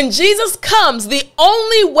 when Jesus comes, the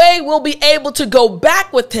only way we'll be able to go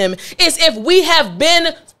back with him is if we have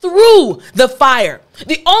been through the fire.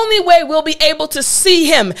 The only way we'll be able to see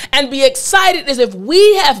him and be excited is if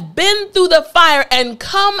we have been through the fire and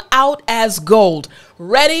come out as gold,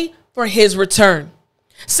 ready for his return.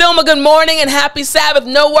 Silma, good morning and happy Sabbath.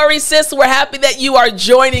 No worries, sis. We're happy that you are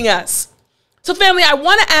joining us. So family, I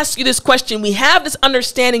want to ask you this question. We have this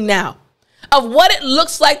understanding now of what it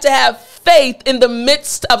looks like to have faith in the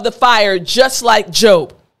midst of the fire, just like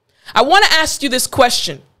Job. I want to ask you this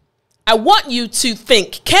question. I want you to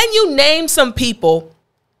think, can you name some people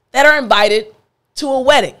that are invited to a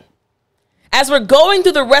wedding? As we're going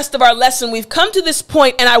through the rest of our lesson, we've come to this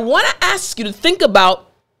point, and I want to ask you to think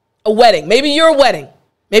about a wedding. Maybe your wedding,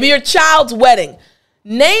 maybe your child's wedding.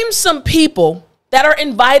 Name some people that are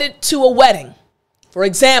invited to a wedding. For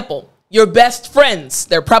example, your best friends,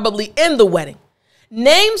 they're probably in the wedding.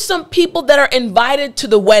 Name some people that are invited to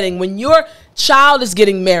the wedding when your child is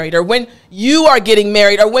getting married, or when you are getting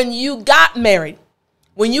married, or when you got married,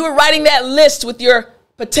 when you were writing that list with your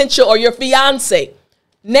potential or your fiance.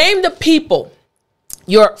 Name the people,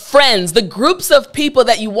 your friends, the groups of people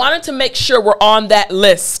that you wanted to make sure were on that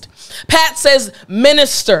list. Pat says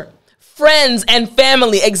minister, friends and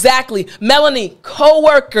family. Exactly. Melanie,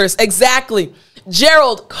 co-workers. Exactly.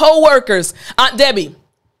 Gerald, co-workers. Aunt Debbie,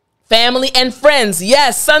 family and friends.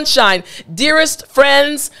 Yes, sunshine. Dearest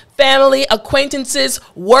friends, family, acquaintances,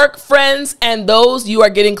 work friends, and those you are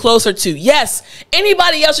getting closer to. Yes,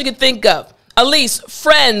 anybody else you could think of. Elise,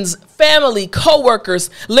 friends, family, co-workers.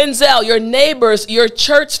 Linzel, your neighbors, your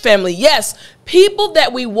church family. Yes, people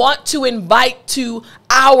that we want to invite to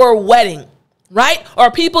our wedding, right?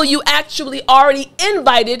 Or people you actually already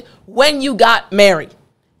invited when you got married.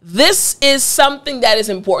 This is something that is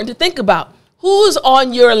important to think about. Who's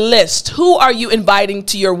on your list? Who are you inviting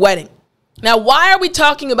to your wedding? Now, why are we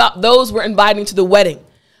talking about those we're inviting to the wedding?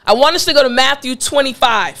 I want us to go to Matthew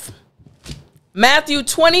 25. Matthew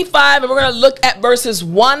 25, and we're going to look at verses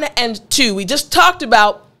 1 and 2. We just talked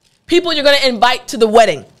about people you're going to invite to the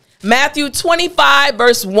wedding. Matthew 25,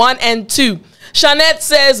 verse 1 and 2. Shawnette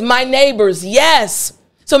says, my neighbors, yes.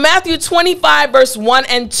 So Matthew 25, verse 1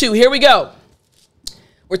 and 2. Here we go.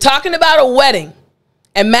 We're talking about a wedding.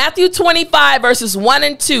 And Matthew 25, verses 1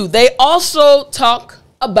 and 2, they also talk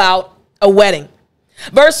about a wedding.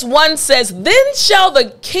 Verse 1 says, then shall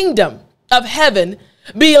the kingdom of heaven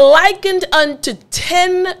be likened unto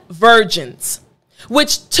 10 virgins,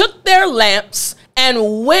 which took their lamps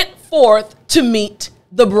and went forth to meet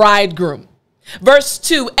the bridegroom. Verse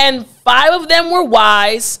 2, and 5 of them were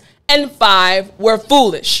wise, and 5 were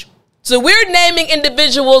foolish. So we're naming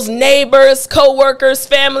individuals, neighbors, co-workers,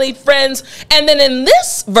 family, friends. And then in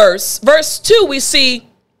this verse, verse 2, we see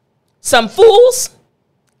some fools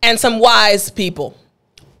and some wise people.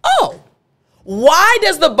 Oh, why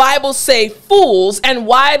does the Bible say fools and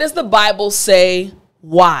why does the Bible say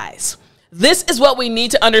wise? This is what we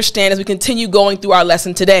need to understand as we continue going through our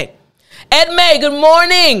lesson today. Ed May, good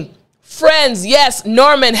morning. Friends, yes.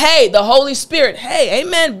 Norman, hey, the Holy Spirit, hey,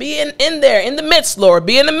 amen. Be in there, in the midst, Lord.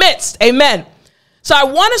 Be in the midst, amen. So I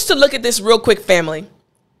want us to look at this real quick, family.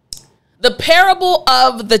 The parable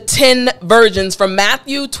of the 10 virgins from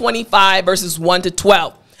Matthew 25, verses 1 to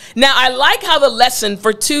 12. Now, I like how the lesson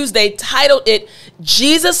for Tuesday titled it,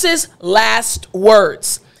 Jesus' Last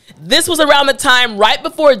Words. This was around the time right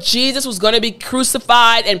before Jesus was going to be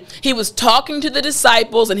crucified, and he was talking to the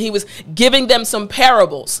disciples, and he was giving them some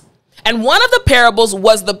parables. And one of the parables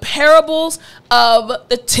was the parables of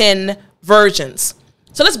the 10 virgins.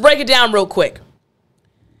 So let's break it down real quick.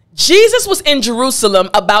 Jesus was in Jerusalem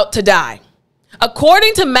about to die.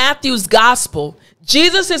 According to Matthew's gospel,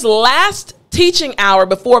 Jesus' last teaching hour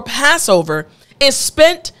before Passover is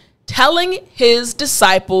spent telling his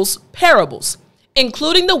disciples parables,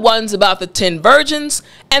 including the ones about the 10 virgins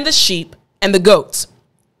and the sheep and the goats.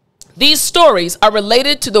 These stories are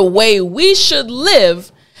related to the way we should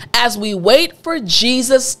live as we wait for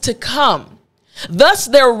Jesus to come. Thus,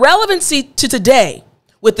 their relevancy to today,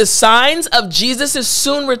 with the signs of Jesus'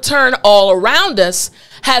 soon return all around us,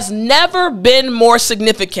 has never been more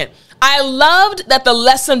significant. I loved that the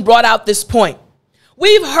lesson brought out this point.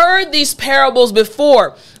 We've heard these parables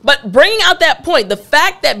before, but bringing out that point, the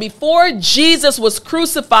fact that before Jesus was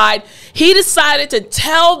crucified, he decided to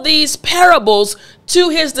tell these parables to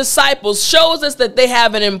his disciples shows us that they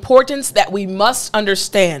have an importance that we must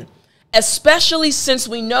understand, especially since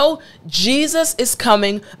we know Jesus is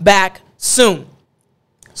coming back soon.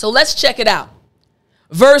 So let's check it out.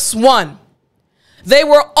 Verse 1. They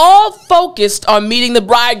were all focused on meeting the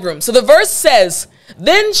bridegroom. So the verse says,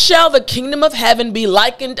 "Then shall the kingdom of heaven be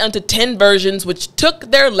likened unto 10 virgins which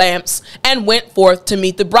took their lamps and went forth to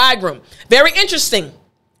meet the bridegroom." Very interesting.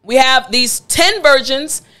 We have these 10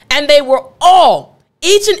 virgins, and they were all,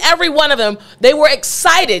 each and every one of them, they were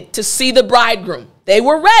excited to see the bridegroom. They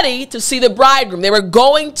were ready to see the bridegroom. They were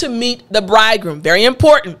going to meet the bridegroom. Very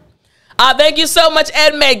important. Thank you so much,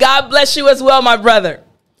 Ed May. God bless you as well, my brother.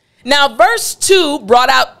 Now, verse 2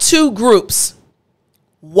 brought out two groups,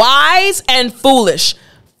 wise and foolish.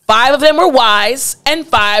 5 of them were wise and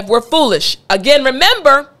 5 were foolish. Again,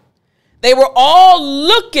 remember, they were all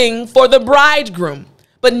looking for the bridegroom.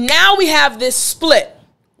 But now we have this split,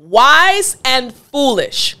 wise and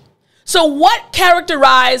foolish. So what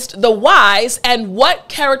characterized the wise and what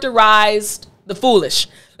characterized the foolish?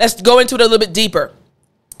 Let's go into it a little bit deeper.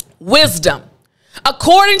 Wisdom.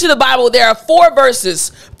 According to the Bible, there are 4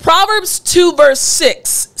 verses. Proverbs 2 verse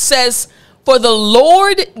 6 says, "For the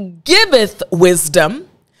Lord giveth wisdom,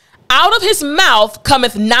 out of his mouth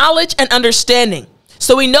cometh knowledge and understanding."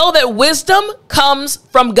 So we know that wisdom comes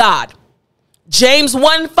from God. James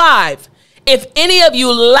 1:5, "If any of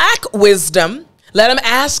you lack wisdom, let him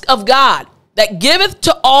ask of God, that giveth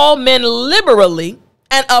to all men liberally,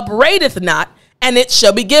 and upbraideth not, and it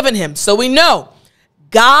shall be given him." So we know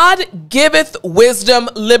God giveth wisdom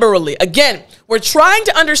liberally. Again, we're trying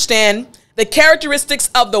to understand the characteristics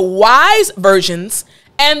of the wise virgins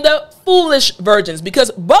and the foolish virgins,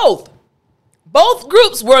 because both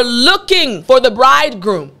groups were looking for the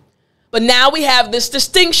bridegroom. But now we have this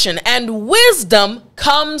distinction, and wisdom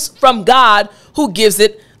comes from God, who gives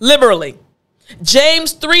it liberally.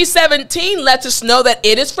 James 3:17 lets us know that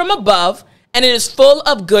it is from above and it is full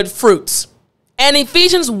of good fruits. And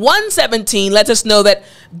Ephesians 1:17 lets us know that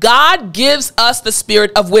God gives us the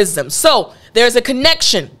spirit of wisdom. So there's a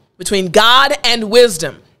connection between God and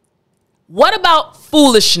wisdom. What about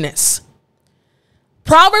foolishness?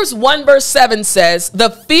 Proverbs 1 verse 7 says, "The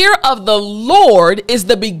fear of the Lord is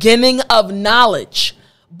the beginning of knowledge,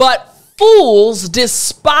 but fools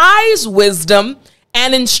despise wisdom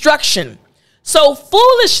and instruction." So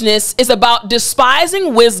foolishness is about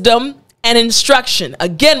despising wisdom and instruction.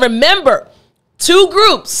 Again, remember, 2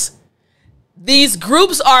 groups. These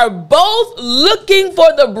groups are both looking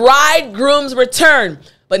for the bridegroom's return.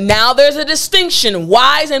 But now there's a distinction,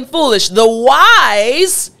 wise and foolish. The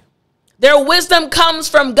wise, their wisdom comes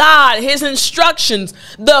from God, his instructions.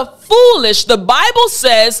 The foolish, the Bible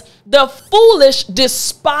says, the foolish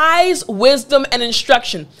despise wisdom and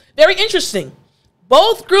instruction. Very interesting.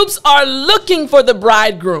 Both groups are looking for the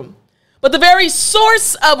bridegroom. But the very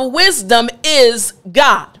source of wisdom is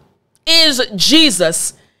God, is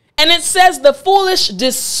Jesus. And it says the foolish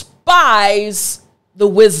despise the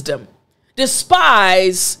wisdom,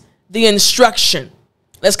 despise the instruction.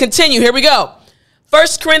 Let's continue. Here we go.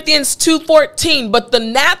 1 Corinthians 2:14, "But the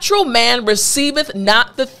natural man receiveth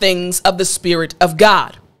not the things of the Spirit of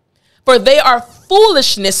God, for they are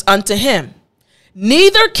foolishness unto him.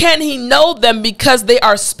 Neither can he know them, because they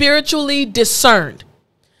are spiritually discerned."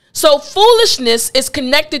 So foolishness is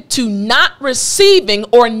connected to not receiving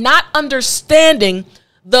or not understanding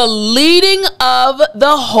the leading of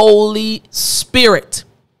the Holy Spirit.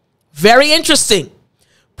 Very interesting.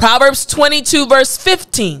 Proverbs 22 verse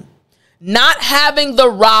 15, "Not having the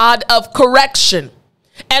rod of correction."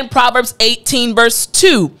 And Proverbs 18 verse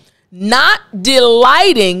 2, "Not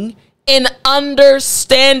delighting in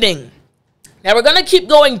understanding." Now we're going to keep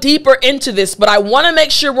going deeper into this, but I want to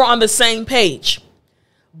make sure we're on the same page.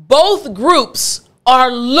 Both groups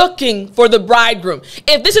are looking for the bridegroom.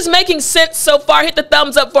 If this is making sense so far, hit the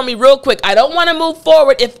thumbs up for me real quick. I don't want to move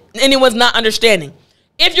forward if anyone's not understanding.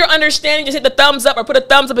 If you're understanding, just hit the thumbs up or put a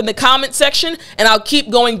thumbs up in the comment section, and I'll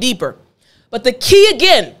keep going deeper. But the key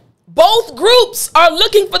again, Both groups are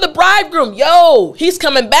looking for the bridegroom. Yo, he's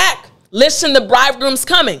coming back. Listen, the bridegroom's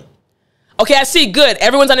coming. Okay, I see. Good.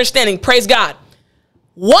 Everyone's understanding. Praise God.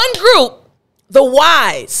 One group, the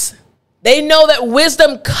wise, they know that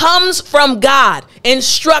wisdom comes from God.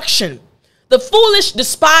 Instruction. The foolish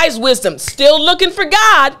despise wisdom. Still looking for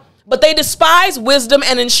God, but they despise wisdom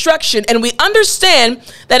and instruction. And we understand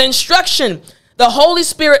that instruction, the Holy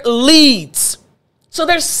Spirit leads. So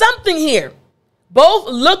there's something here. Both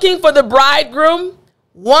looking for the bridegroom.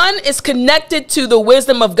 One is connected to the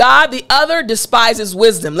wisdom of God. The other despises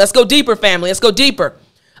wisdom. Let's go deeper, family. Let's go deeper.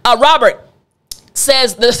 Robert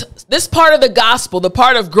says this part of the gospel, the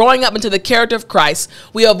part of growing up into the character of Christ,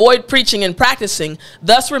 we avoid preaching and practicing,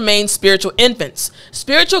 thus remain spiritual infants.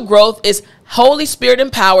 Spiritual growth is Holy Spirit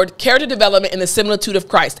empowered character development in the similitude of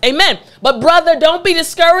Christ. Amen. But brother, don't be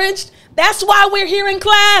discouraged. That's why we're here in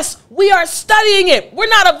class. We are studying it. We're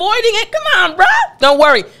not avoiding it. Come on, bro. Don't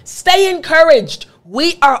worry. Stay encouraged.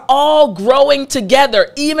 We are all growing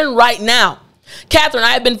together, even right now. Catherine,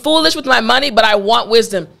 I have been foolish with my money, but I want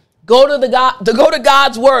wisdom. Go to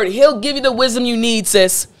God's word. He'll give you the wisdom you need,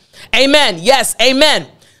 sis. Amen. Yes, amen.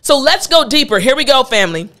 So let's go deeper. Here we go,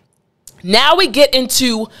 family. Now we get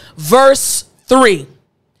into verse 3.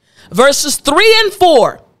 Verses 3 and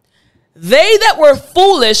 4. They that were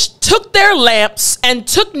foolish took their lamps and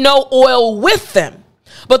took no oil with them,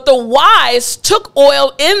 but the wise took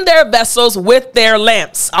oil in their vessels with their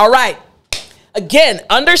lamps. All right. Again,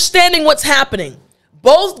 understanding what's happening.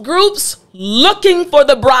 Both groups looking for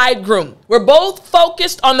the bridegroom. We're both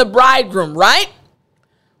focused on the bridegroom, right?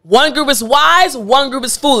 One group is wise, one group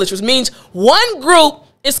is foolish, which means one group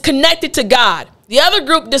is connected to God. The other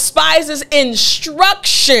group despises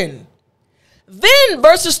instruction. Then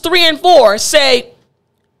verses 3 and 4 say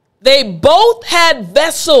they both had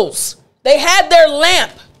vessels. They had their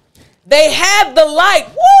lamp. They had the light.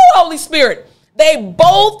 Woo, Holy Spirit. They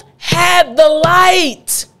both had the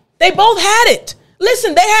light. They both had it.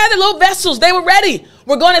 Listen, they had the little vessels. They were ready.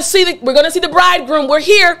 We're going to see the bridegroom. We're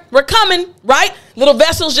here. We're coming, right? Little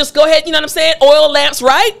vessels, just go ahead, you know what I'm saying? Oil lamps,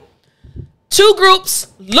 right? Two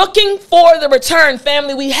groups looking for the return.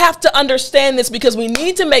 Family, we have to understand this because we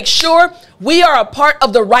need to make sure we are a part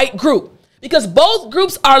of the right group, because both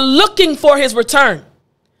groups are looking for his return.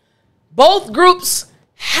 Both groups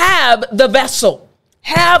have the vessel,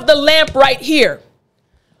 have the lamp right here.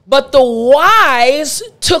 But the wise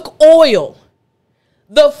took oil.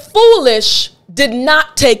 The foolish did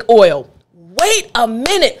not take oil. Wait a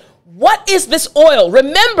minute. What is this oil?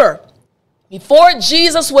 Remember, before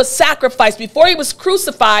Jesus was sacrificed, before he was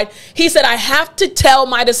crucified, he said, I have to tell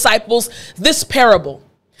my disciples this parable.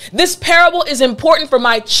 This parable is important for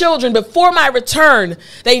my children. Before my return,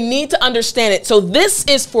 they need to understand it. So this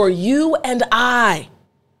is for you and I.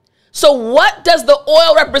 So what does the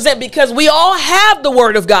oil represent? Because we all have the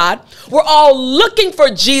word of God. We're all looking for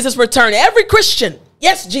Jesus' return. Every Christian.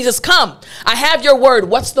 Yes, Jesus, come. I have your word.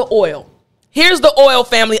 What's the oil? Here's the oil,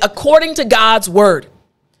 family, according to God's word.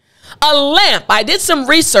 A lamp, I did some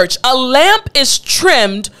research. A lamp is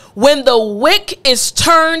trimmed when the wick is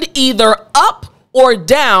turned either up or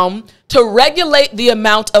down to regulate the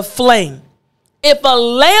amount of flame. If a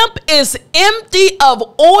lamp is empty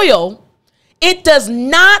of oil, it does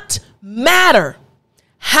not matter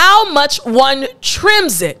how much one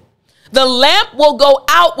trims it. The lamp will go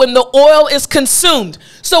out when the oil is consumed.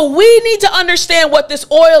 So we need to understand what this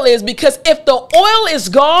oil is, because if the oil is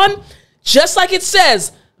gone, just like it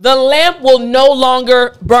says, the lamp will no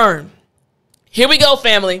longer burn. Here we go,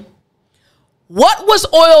 family. What was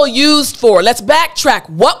oil used for? Let's backtrack.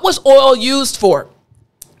 What was oil used for?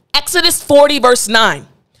 Exodus 40, verse 9.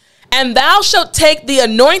 And thou shalt take the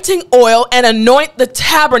anointing oil and anoint the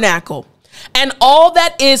tabernacle and all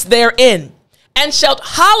that is therein, and shalt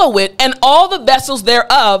hallow it and all the vessels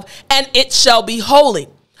thereof, and it shall be holy.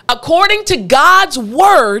 According to God's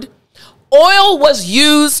word, oil was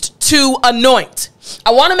used to anoint.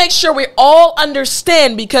 I want to make sure we all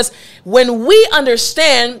understand, because when we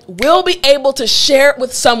understand, we'll be able to share it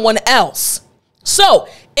with someone else. So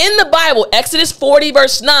in the Bible, Exodus 40,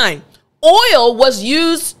 verse 9, oil was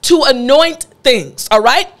used to anoint things. All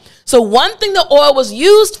right. So one thing the oil was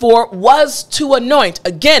used for was to anoint.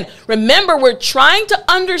 Again, remember, we're trying to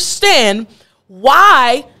understand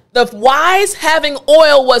why the wise having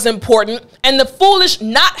oil was important and the foolish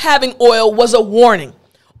not having oil was a warning.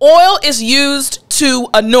 Oil is used to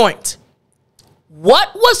anoint.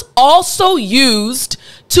 What was also used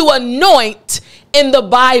to anoint in the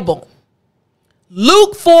Bible?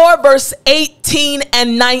 Luke 4, verse 18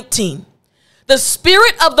 and 19. The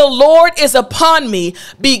Spirit of the Lord is upon me,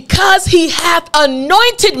 because he hath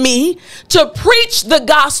anointed me to preach the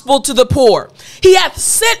gospel to the poor. He hath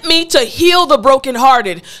sent me to heal the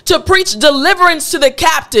brokenhearted, to preach deliverance to the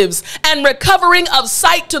captives, and recovering of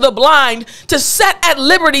sight to the blind, to set at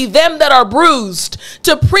liberty them that are bruised,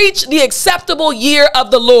 to preach the acceptable year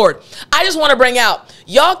of the Lord. I just want to bring out,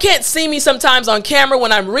 y'all can't see me sometimes on camera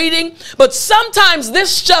when I'm reading, but sometimes this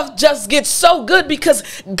stuff just gets so good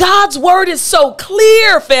because God's word is so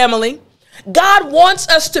clear, family. God wants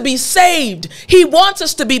us to be saved. He wants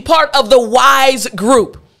us to be part of the wise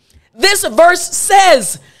group. This verse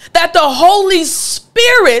says that the Holy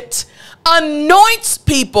Spirit anoints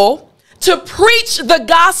people to preach the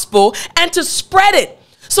gospel and to spread it.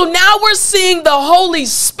 So now we're seeing the Holy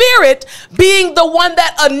Spirit being the one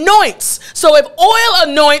that anoints. So if oil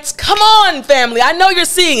anoints, come on, family. I know you're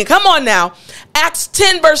seeing it. Come on now. Acts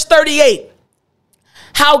 10 verse 38.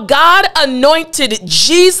 How God anointed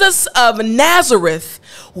Jesus of Nazareth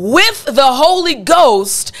with the Holy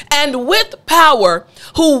Ghost and with power,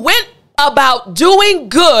 who went about doing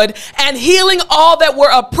good and healing all that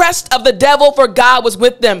were oppressed of the devil, for God was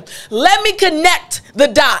with them. Let me connect the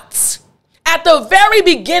dots. At the very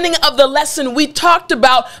beginning of the lesson, we talked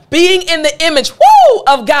about being in the image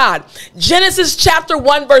of God. Genesis chapter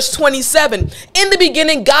 1, verse 27. In the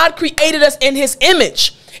beginning, God created us in his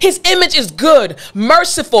image. His image is good,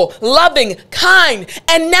 merciful, loving, kind.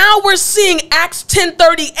 And now we're seeing Acts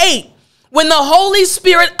 10:38, when the Holy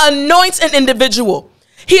Spirit anoints an individual.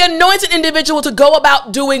 He anoints an individual to go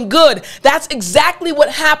about doing good. That's exactly what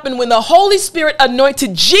happened when the Holy Spirit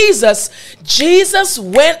anointed Jesus. Jesus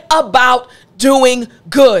went about doing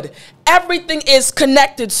good. Everything is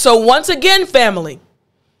connected. So once again, family,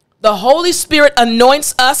 the Holy Spirit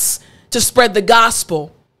anoints us to spread the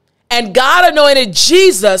gospel. And God anointed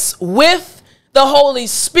Jesus with the Holy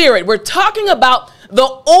Spirit. We're talking about the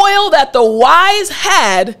oil that the wise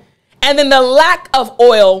had, and then the lack of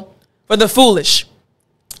oil for the foolish.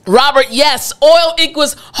 Robert, yes, oil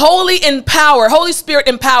equals Holy Spirit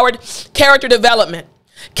empowered character development.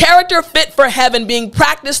 Character fit for heaven, being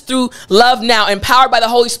practiced through love now, empowered by the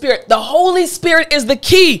Holy Spirit. The Holy Spirit is the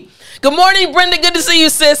key. Good morning, Brenda. Good to see you,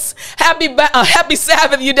 sis. Happy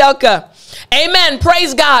Sabbath, Udelka. Amen.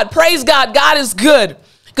 Praise God. Praise God. God is good.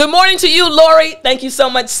 Good morning to you, Lori. Thank you so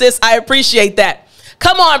much, sis. I appreciate that.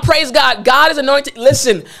 Come on, praise God. God is anointed.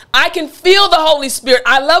 Listen, I can feel the Holy Spirit.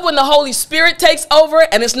 I love when the Holy Spirit takes over,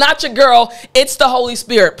 and it's not your girl, it's the Holy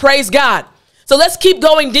Spirit. Praise God. So let's keep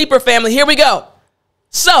going deeper, family. Here we go.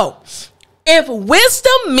 So, if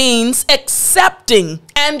wisdom means accepting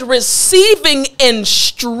and receiving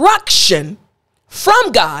instruction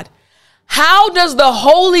from God, how does the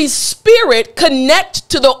Holy Spirit connect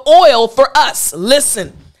to the oil for us?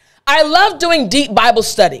 Listen, I love doing deep Bible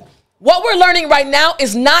study. What we're learning right now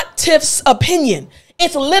is not Tiff's opinion.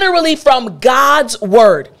 It's literally from God's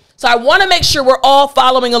word. So I want to make sure we're all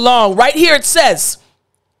following along. Right here it says,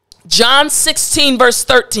 John 16 verse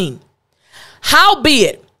 13.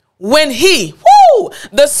 Howbeit, when he,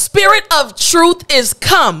 the Spirit of truth is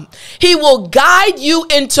come, he will guide you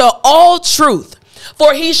into all truth.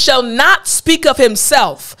 For he shall not speak of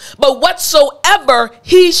himself, but whatsoever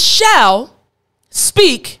he shall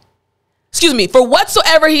speak, for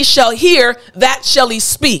whatsoever he shall hear, that shall he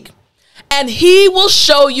speak. And he will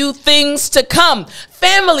show you things to come.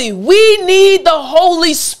 Family, we need the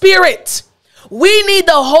Holy Spirit. We need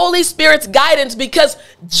the Holy Spirit's guidance, because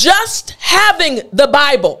just having the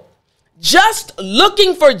Bible, just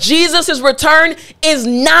looking for Jesus' return is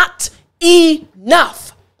not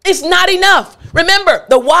enough. It's not enough. Remember,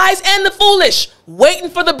 the wise and the foolish waiting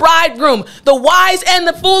for the bridegroom. The wise and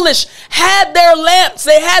the foolish had their lamps,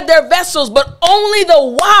 they had their vessels, but only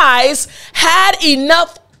the wise had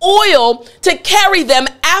enough oil to carry them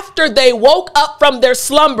after they woke up from their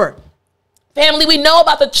slumber. Family, we know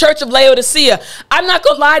about the church of Laodicea. I'm not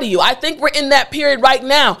going to lie to you. I think we're in that period right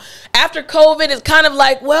now. After COVID, it's kind of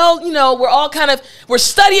like, well, we're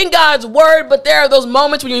studying God's word, but there are those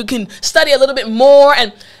moments when you can study a little bit more,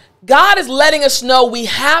 and God is letting us know we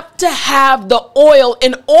have to have the oil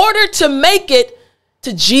in order to make it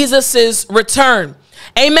to Jesus's return.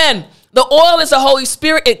 Amen. The oil is the Holy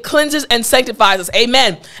Spirit. It cleanses and sanctifies us.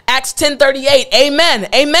 Amen. Acts 10:38. Amen.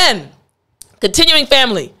 Amen. Continuing,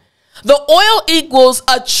 family. The oil equals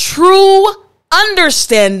a true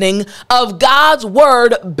understanding of God's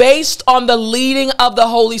word based on the leading of the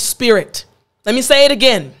Holy Spirit. Let me say it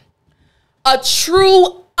again. A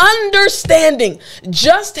true understanding.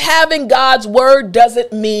 Just having God's word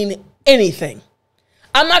doesn't mean anything.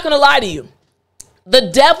 I'm not going to lie to you. The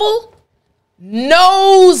devil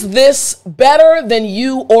knows this better than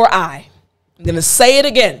you or I. I'm going to say it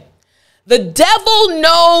again. The devil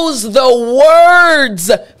knows the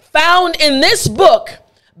words found in this book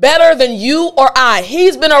better than you or I.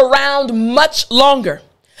 He's been around much longer.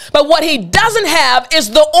 But what he doesn't have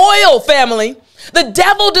is the oil, family. The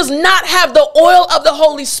devil does not have the oil of the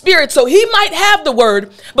Holy Spirit. So he might have the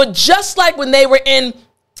word, but just like when they were in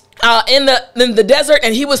the desert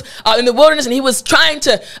and he was in the wilderness and he was trying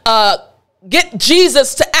to get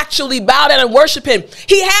Jesus to actually bow down and worship him.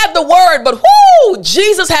 He had the word, but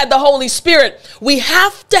Jesus had the Holy Spirit. We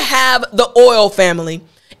have to have the oil, family,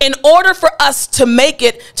 in order for us to make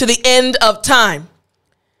it to the end of time.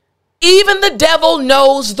 Even the devil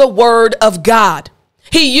knows the word of God.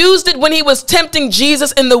 He used it when he was tempting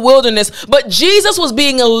Jesus in the wilderness, but Jesus was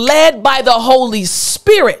being led by the Holy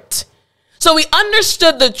Spirit. So he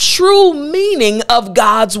understood the true meaning of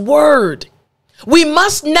God's word. We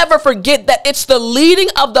must never forget that it's the leading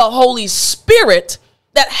of the Holy Spirit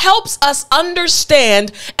that helps us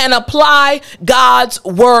understand and apply God's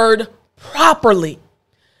word properly.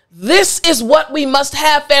 This is what we must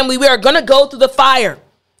have, family. We are going to go through the fire.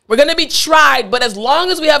 We're going to be tried, but as long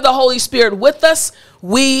as we have the Holy Spirit with us,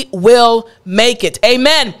 we will make it.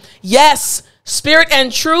 Amen. Yes, spirit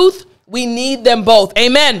and truth, we need them both.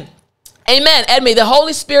 Amen. Amen. Edme, the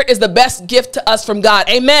Holy Spirit is the best gift to us from God.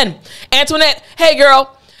 Amen. Antoinette, hey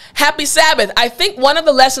girl, happy Sabbath. I think one of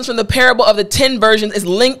the lessons from the parable of the 10 virgins is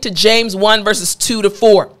linked to James 1 verses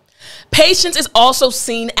 2-4. Patience is also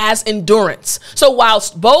seen as endurance. So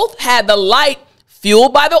whilst both had the light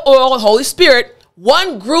fueled by the oil of the Holy Spirit,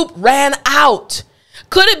 one group ran out.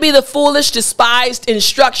 Could it be the foolish despised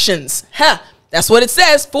instructions? That's what it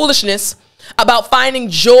says, foolishness, about finding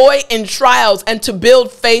joy in trials and to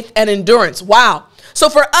build faith and endurance. Wow. So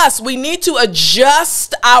for us, we need to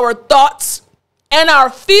adjust our thoughts and our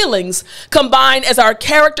feelings combined as our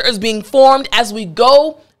character is being formed as we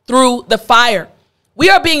go through the fire. We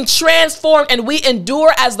are being transformed and we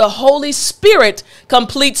endure as the Holy Spirit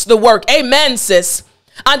completes the work. Amen, sis.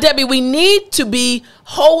 Aunt Debbie, we need to be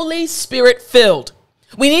Holy Spirit filled.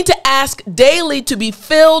 We need to ask daily to be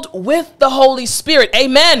filled with the Holy Spirit.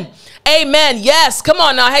 Amen. Amen. Yes. Come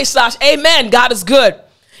on now. Hey, Sash. Amen. God is good.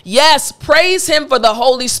 Yes. Praise him for the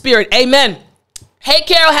Holy Spirit. Amen. Hey,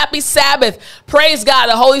 Carol. Happy Sabbath. Praise God.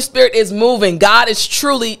 The Holy Spirit is moving. God is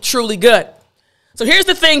truly, truly good. So here's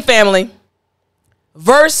the thing, family.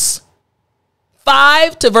 Verse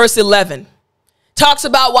 5 to verse 11 talks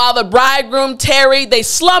about while the bridegroom tarried, they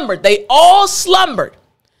slumbered. They all slumbered.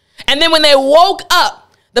 And then when they woke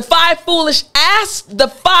up, the 5 foolish asked the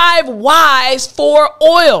 5 wise for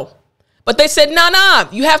oil. But they said, nah,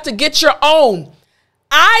 you have to get your own.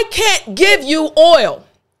 I can't give you oil,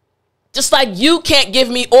 just like you can't give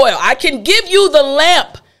me oil. I can give you the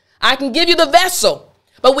lamp. I can give you the vessel.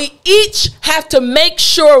 But we each have to make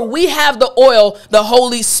sure we have the oil, the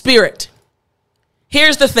Holy Spirit.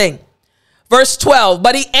 Here's the thing. Verse 12,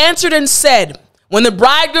 but he answered and said, when the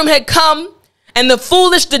bridegroom had come and the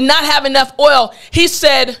foolish did not have enough oil, he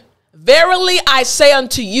said, verily I say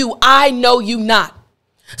unto you, I know you not.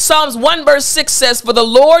 Psalms 1 verse 6 says, for the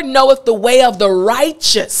Lord knoweth the way of the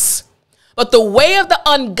righteous, but the way of the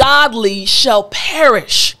ungodly shall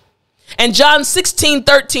perish. And John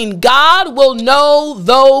 16:13, God will know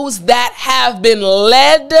those that have been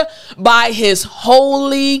led by his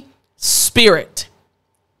Holy Spirit.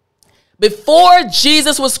 Before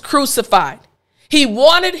Jesus was crucified, he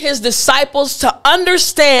wanted his disciples to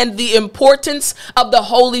understand the importance of the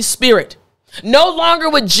Holy Spirit. No longer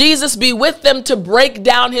would Jesus be with them to break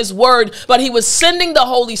down his word, but he was sending the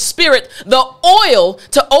Holy Spirit, the oil,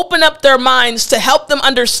 to open up their minds to help them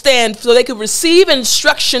understand so they could receive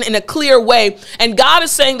instruction in a clear way. And God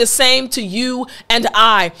is saying the same to you and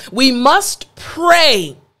I. We must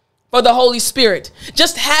pray for the Holy Spirit.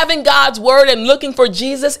 Just having God's word and looking for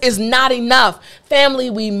Jesus is not enough. Family,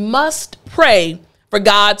 we must pray for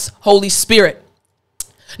God's Holy Spirit.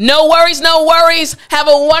 No worries, no worries. Have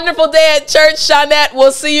a wonderful day at church, Shawnette.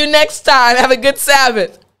 We'll see you next time. Have a good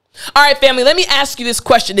Sabbath. All right, family, let me ask you this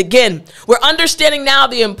question. Again, we're understanding now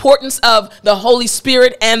the importance of the Holy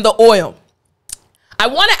Spirit and the oil. I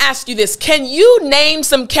want to ask you this. Can you name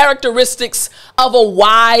some characteristics of a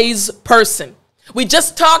wise person? We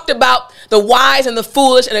just talked about the wise and the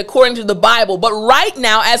foolish and according to the Bible. But right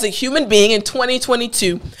now, as a human being in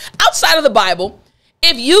 2022, outside of the Bible,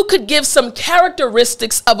 if you could give some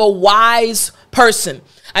characteristics of a wise person.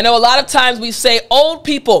 I know a lot of times we say old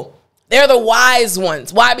people, they're the wise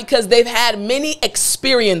ones. Why? Because they've had many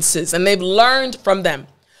experiences and they've learned from them.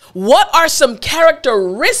 What are some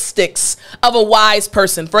characteristics of a wise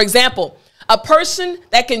person? For example, a person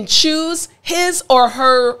that can choose his or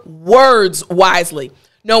her words wisely.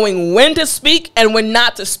 knowing when to speak and when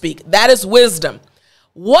not to speak. That is wisdom.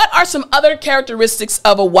 What are some other characteristics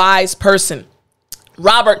of a wise person?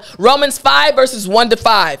 Robert, Romans 5 verses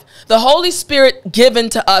 1-5. The Holy Spirit given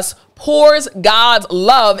to us pours God's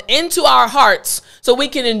love into our hearts so we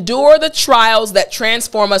can endure the trials that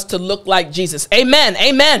transform us to look like Jesus. Amen.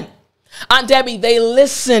 Amen. Aunt Debbie, they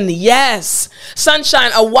listen. Yes.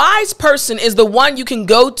 Sunshine, a wise person is the one you can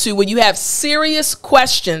go to when you have serious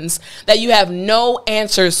questions that you have no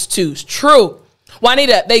answers to. True.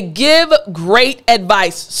 Juanita, they give great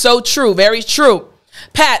advice. So true. Very true.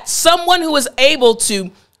 Pat, someone who is able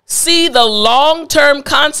to see the long-term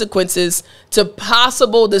consequences to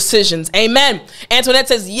possible decisions. Amen. Antoinette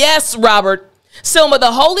says, yes, Robert. Silma,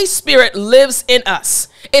 the Holy Spirit lives in us.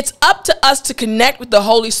 It's up to us to connect with the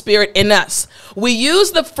Holy Spirit in us. We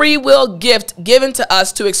use the free will gift given to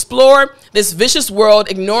us to explore this vicious world,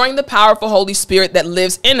 ignoring the powerful Holy Spirit that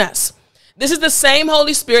lives in us. This is the same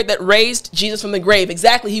Holy Spirit that raised Jesus from the grave.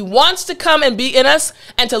 Exactly. He wants to come and be in us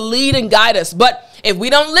and to lead and guide us. But if we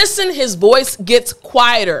don't listen, his voice gets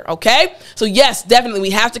quieter. Okay? So yes, definitely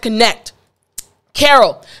we have to connect.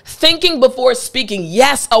 Carol, thinking before speaking.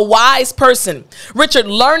 Yes, a wise person. Richard,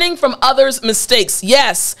 learning from others' mistakes.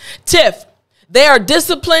 Yes. Tiff, they are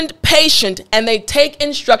disciplined, patient, and they take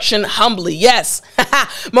instruction humbly. Yes.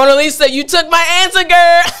 Mona Lisa, you took my answer,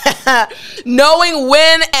 girl. Knowing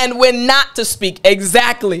when and when not to speak.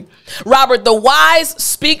 Exactly. Robert, the wise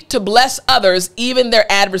speak to bless others, even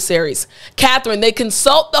their adversaries. Catherine, they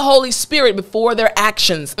consult the Holy Spirit before their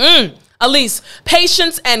actions. Elise,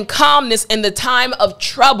 patience and calmness in the time of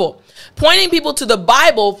trouble. Pointing people to the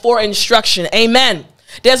Bible for instruction. Amen.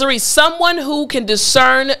 Desiree, someone who can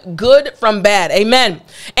discern good from bad. Amen.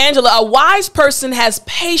 Angela, a wise person has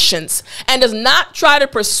patience and does not try to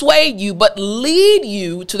persuade you, but lead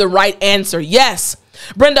you to the right answer. Yes.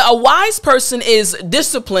 Brenda, a wise person is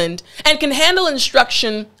disciplined and can handle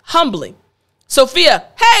instruction humbly. Sophia,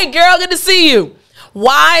 hey girl, good to see you.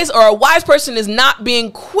 A wise person is not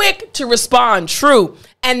being quick to respond. True.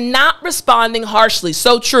 And not responding harshly.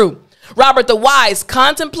 So true. Robert, the wise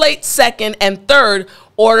contemplate second and third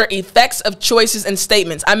order effects of choices and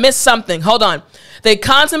statements. I missed something. Hold on. They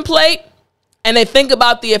contemplate and they think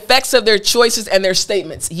about the effects of their choices and their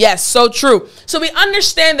statements. Yes, so true. So we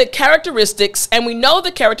understand the characteristics and we know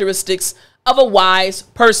the characteristics of a wise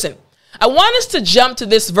person. I want us to jump to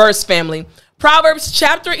this verse, family. Proverbs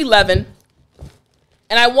chapter 11.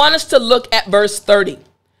 And I want us to look at verse 30.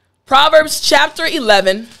 Proverbs chapter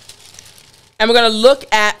 11. And we're going to look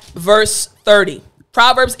at verse 30.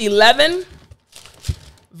 Proverbs 11,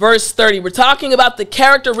 verse 30. We're talking about the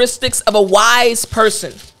characteristics of a wise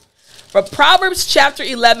person. But Proverbs chapter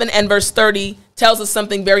 11 and verse 30 tells us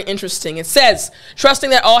something very interesting. It says, trusting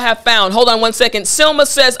that all have found. Hold on one second. Silma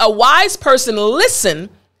says, a wise person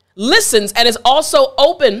listens and is also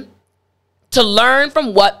open to learn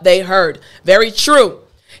from what they heard. Very true.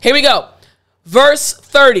 Here we go. Verse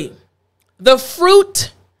 30. The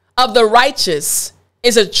fruit of the righteous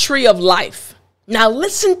is a tree of life. Now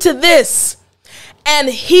listen to this. And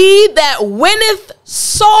he that winneth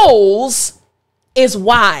souls is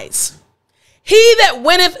wise. He that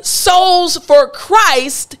winneth souls for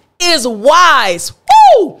Christ is wise.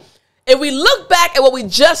 Woo! If we look back at what we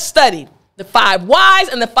just studied, the 5 wise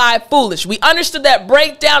and the 5 foolish, we understood that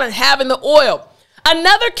breakdown and having the oil.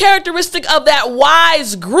 Another characteristic of that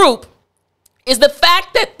wise group is the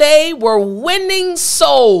fact that they were winning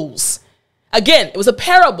souls. Again, it was a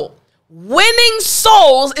parable. Winning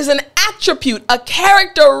souls is an attribute, a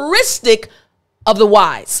characteristic of the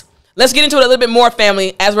wise. Let's get into it a little bit more,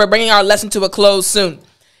 family, as we're bringing our lesson to a close soon.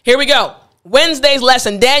 Here we go. Wednesday's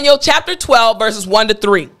lesson, Daniel chapter 12, verses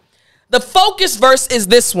 1-3. The focus verse is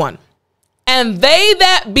this one. And they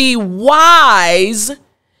that be wise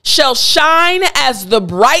shall shine as the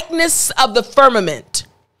brightness of the firmament,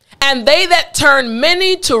 and they that turn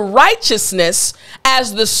many to righteousness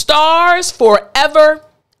as the stars forever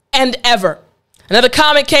and ever. Another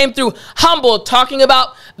comment came through, humble, talking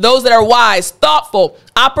about those that are wise, thoughtful,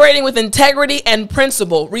 operating with integrity and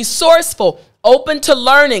principle, resourceful, open to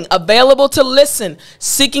learning, available to listen,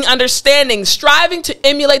 seeking understanding, striving to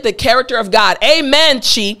emulate the character of God. Amen,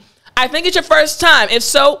 Chi. I think it's your first time. If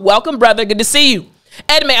so, welcome, brother. Good to see you.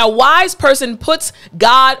 Edme, a wise person puts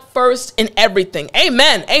God first in everything.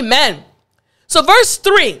 Amen. Amen. So verse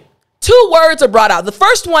 3, 2 words are brought out. The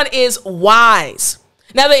first one is wise.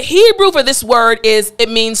 Now the Hebrew for this word it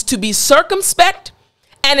means to be circumspect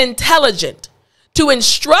and intelligent, to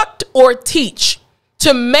instruct or teach,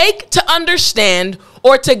 to make, to understand,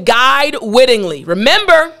 or to guide wittingly.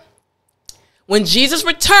 Remember, When Jesus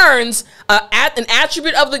returns, an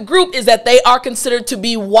attribute of the group is that they are considered to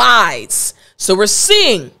be wise. So we're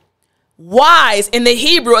seeing wise in the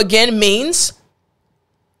Hebrew again means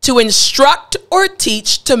to instruct or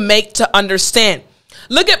teach, to make, to understand.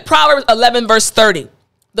 Look at Proverbs 11, verse 30.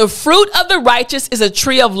 The fruit of the righteous is a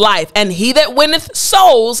tree of life, and he that winneth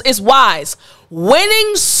souls is wise.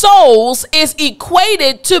 Winning souls is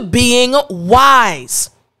equated to being wise.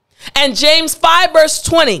 And James 5, verse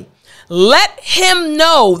 20. Let him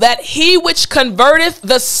know that he which converteth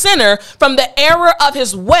the sinner from the error of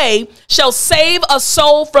his way shall save a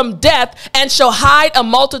soul from death and shall hide a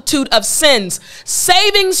multitude of sins.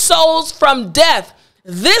 Saving souls from death.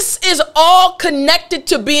 This is all connected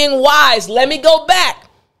to being wise. Let me go back.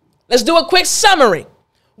 Let's do a quick summary.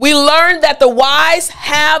 We learned that the wise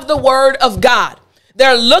have the word of God.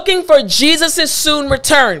 They're looking for Jesus' soon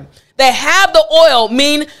return. They have the oil,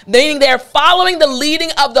 meaning they're following the leading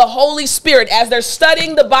of the Holy Spirit as they're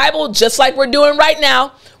studying the Bible, just like we're doing right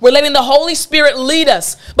now. We're letting the Holy Spirit lead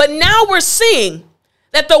us. But now we're seeing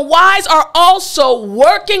that the wise are also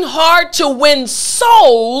working hard to win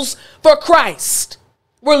souls for Christ.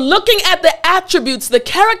 We're looking at the attributes, the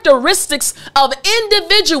characteristics of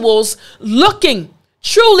individuals looking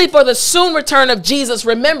truly for the soon return of Jesus.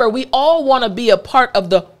 Remember, we all want to be a part of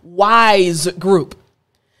the wise group.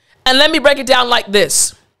 And let me break it down like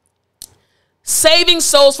this. Saving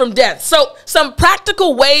souls from death. So some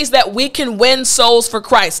practical ways that we can win souls for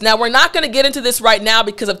Christ. Now, we're not going to get into this right now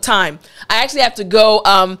because of time. I actually have to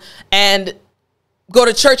go and go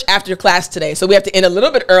to church after class today. So we have to end a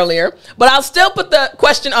little bit earlier. But I'll still put the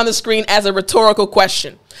question on the screen as a rhetorical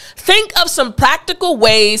question. Think of some practical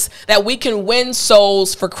ways that we can win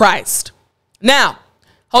souls for Christ. Now,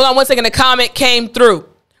 hold on one second. A comment came through.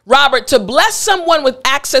 Robert, to bless someone with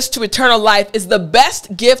access to eternal life is the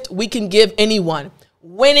best gift we can give anyone.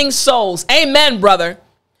 Winning souls. Amen, brother.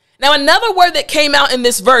 Now, another word that came out in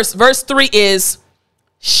this verse 3 is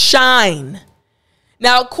shine.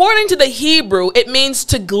 Now, according to the Hebrew, it means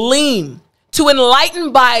to gleam, to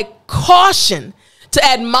enlighten by caution, to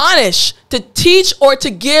admonish, to teach, or to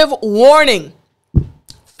give warning.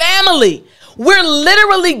 Family, we're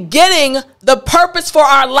literally getting the purpose for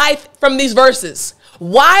our life from these verses.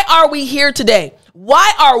 Why are we here today?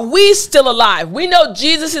 Why are we still alive? We know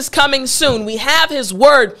Jesus is coming soon. We have his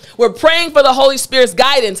word. We're praying for the Holy Spirit's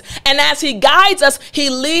guidance. And as he guides us, he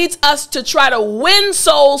leads us to try to win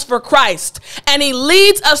souls for Christ. And he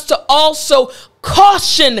leads us to also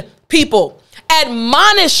caution people,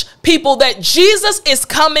 admonish people that Jesus is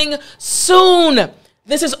coming soon.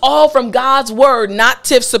 This is all from God's word, not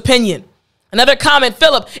Tiff's opinion. Another comment,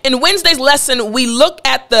 Philip, in Wednesday's lesson, we look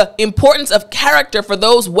at the importance of character for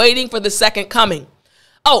those waiting for the second coming.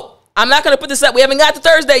 Oh, I'm not going to put this up. We haven't got to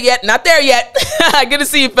Thursday yet. Not there yet. Good to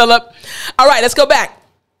see you, Philip. All right, let's go back.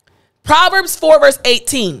 Proverbs 4, verse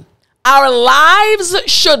 18. Our lives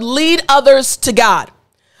should lead others to God,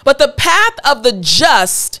 but the path of the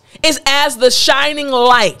just is as the shining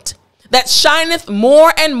light that shineth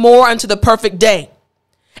more and more unto the perfect day.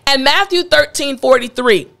 And Matthew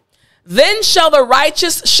 13:43. Then shall the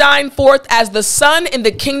righteous shine forth as the sun in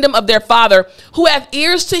the kingdom of their Father. Who hath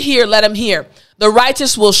ears to hear, let him hear. The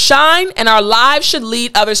righteous will shine, and our lives should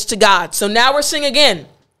lead others to God. So now we're seeing again,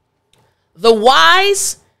 the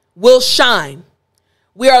wise will shine.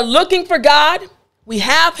 We are looking for God. We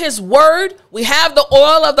have his word. We have the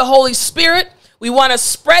oil of the Holy Spirit. We want to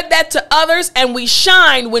spread that to others, and we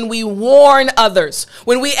shine when we warn others,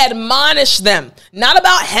 when we admonish them. Not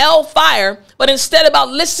about hellfire, but instead about,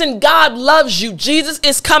 listen, God loves you. Jesus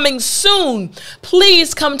is coming soon.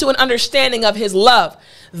 Please come to an understanding of his love.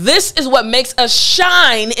 This is what makes us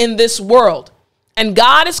shine in this world. And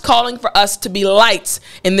God is calling for us to be lights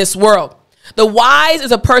in this world. The wise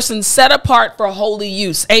is a person set apart for holy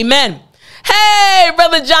use. Amen. Hey,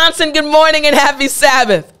 Brother Johnson, good morning and happy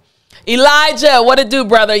Sabbath. Elijah, what to do,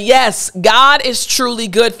 brother? Yes, God is truly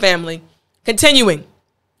good, family. Continuing.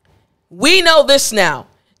 We know this now.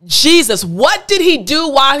 Jesus, what did he do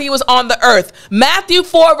while he was on the earth? Matthew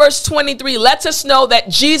 4, verse 23 lets us know that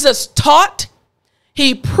Jesus taught,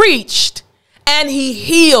 he preached, and he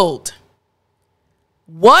healed.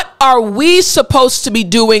 What are we supposed to be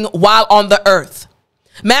doing while on the earth?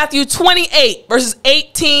 Matthew 28, verses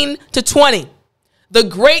 18 to 20. The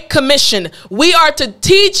Great Commission. We are to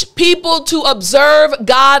teach people to observe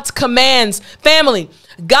God's commands. Family,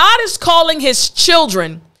 God is calling his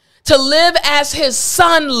children to live as his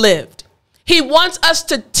son lived. He wants us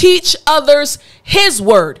to teach others his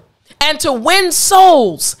word and to win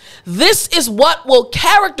souls. This is what will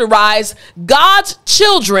characterize God's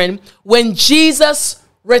children when Jesus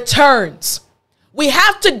returns. We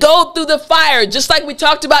have to go through the fire, just like we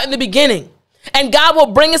talked about in the beginning. And God will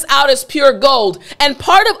bring us out as pure gold. And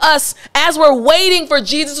part of us, as we're waiting for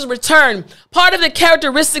Jesus' return, part of the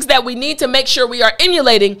characteristics that we need to make sure we are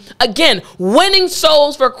emulating, again, winning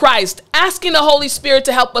souls for Christ, asking the Holy Spirit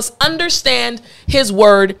to help us understand his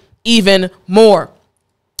word even more.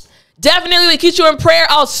 Definitely we keep you in prayer.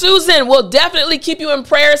 Oh, Susan, we'll definitely keep you in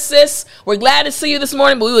prayer, sis. We're glad to see you this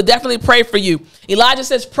morning, but we will definitely pray for you. Elijah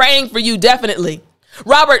says praying for you, definitely.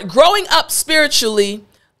 Robert, grow up spiritually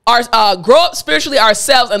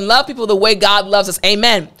ourselves and love people the way God loves us.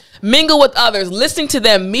 Amen. Mingle with others, listening to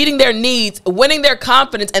them, meeting their needs, winning their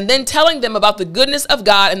confidence, and then telling them about the goodness of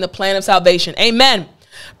God and the plan of salvation. Amen.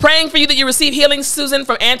 Praying for you that you receive healing, Susan,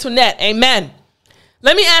 from Antoinette. Amen.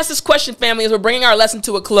 Let me ask this question, family, as we're bringing our lesson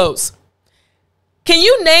to a close. Can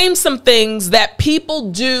you name some things that people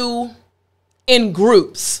do in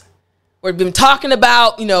groups? We've been talking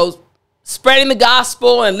about, spreading the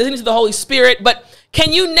gospel and listening to the Holy Spirit, but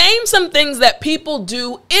can you name some things that people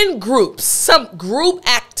do in groups, some group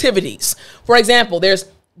activities? For example, there's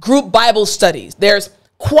group Bible studies, there's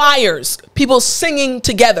choirs, people singing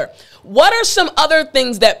together. What are some other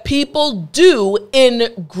things that people do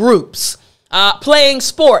in groups? Playing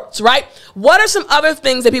sports, right? What are some other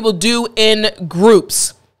things that people do in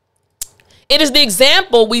groups? It is the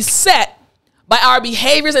example we set by our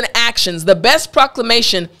behaviors and actions, the best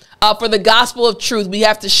proclamation for the gospel of truth we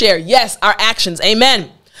have to share. Yes, our actions.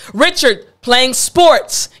 Amen. Richard, playing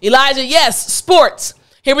sports. Elijah, yes, sports.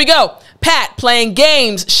 Here we go. Pat, playing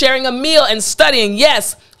games, sharing a meal and studying.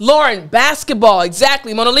 Yes. Lauren, basketball.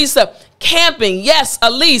 Exactly. Mona Lisa, camping. Yes.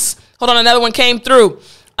 Elise, hold on, another one came through.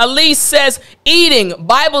 Elise says eating,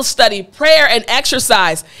 Bible study, prayer, and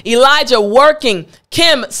exercise. Elijah, working.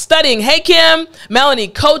 Kim, studying. Hey, Kim. Melanie,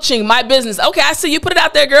 coaching, my business. Okay, I see you put it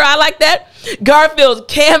out there, girl. I like that. Garfield,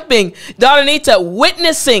 camping. Donanita,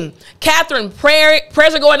 witnessing. Catherine,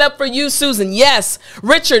 prayers are going up for you, Susan. Yes.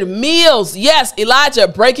 Richard, meals. Yes. Elijah,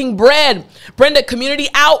 breaking bread. Brenda, community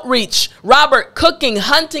outreach. Robert, cooking,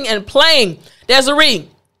 hunting, and playing. Desiree,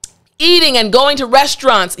 eating and going to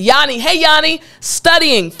restaurants. Yanni, hey Yanni,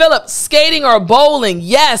 studying. Philip, skating or bowling.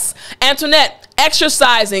 Yes. Antoinette,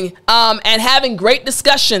 exercising and having great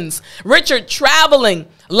discussions. Richard, traveling.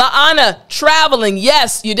 Laana, traveling.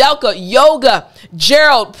 Yes. Udelka, yoga.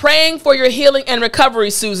 Gerald, praying for your healing and recovery,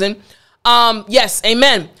 Susan. Yes.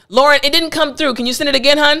 Amen. Lauren, it didn't come through. Can you send it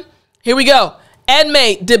again, hon? Here we go.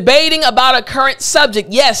 Edmay, debating about a current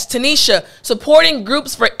subject. Yes. Tanisha, supporting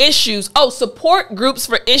groups for issues. Oh, support groups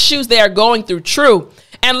for issues they are going through. True.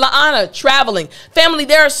 And Laana, traveling. Family,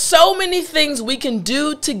 there are so many things we can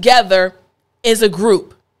do together as a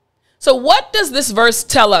group. So what does this verse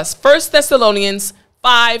tell us? 1 Thessalonians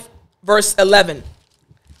 5, verse 11.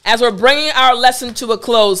 As we're bringing our lesson to a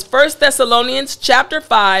close, 1 Thessalonians chapter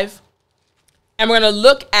 5, and we're going to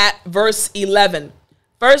look at verse 11.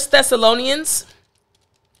 1 Thessalonians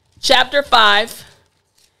chapter 5,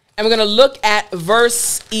 and we're going to look at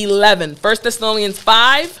verse 11. 1 Thessalonians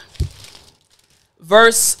 5,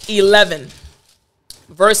 verse 11.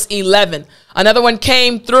 Verse 11. Another one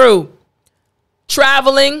came through.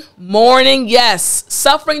 Traveling, mourning, yes.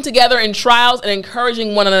 Suffering together in trials and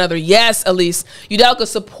encouraging one another. Yes, Elise. Udelka,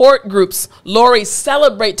 support groups. Lori,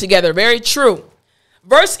 celebrate together. Very true.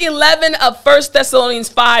 Verse 11 of 1 Thessalonians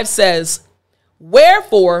 5 says,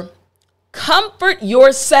 wherefore, comfort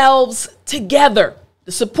yourselves together,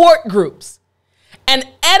 the support groups, and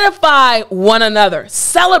edify one another,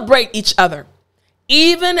 celebrate each other,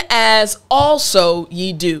 even as also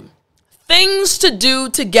ye do. Things to do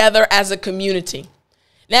together as a community.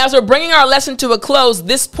 Now, as we're bringing our lesson to a close,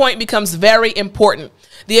 this point becomes very important.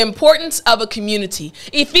 The importance of a community.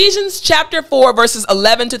 Ephesians chapter 4, verses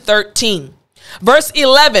 11 to 13. Verse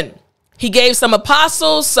 11. He gave some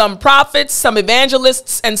apostles, some prophets, some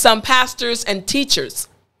evangelists, and some pastors and teachers.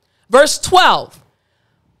 Verse 12,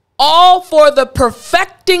 all for the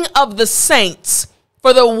perfecting of the saints,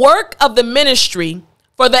 for the work of the ministry,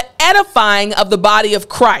 for the edifying of the body of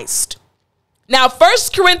Christ. Now, 1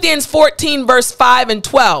 Corinthians 14, verse 5 and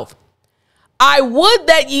 12. I would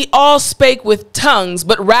that ye all spake with tongues,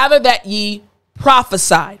 but rather that ye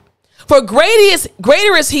prophesied. For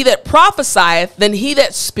greater is he that prophesieth than he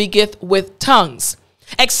that speaketh with tongues,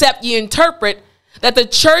 except ye interpret, that the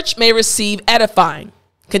church may receive edifying.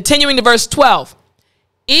 Continuing to verse 12.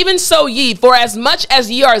 Even so ye, for as much as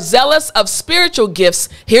ye are zealous of spiritual gifts,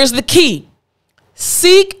 here's the key.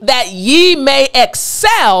 Seek that ye may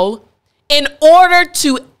excel in order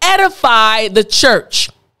to edify the church.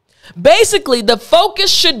 Basically, the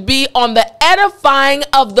focus should be on the edifying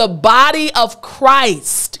of the body of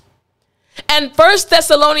Christ. And 1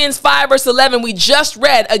 Thessalonians 5 verse 11, we just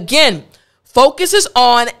read, again, focuses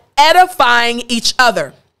on edifying each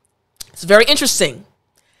other. It's very interesting.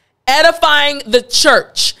 Edifying the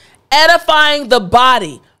church, edifying the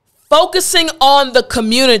body, focusing on the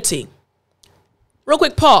community. Real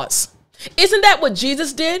quick pause. Isn't that what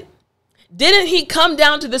Jesus did? Didn't he come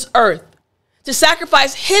down to this earth to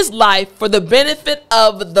sacrifice his life for the benefit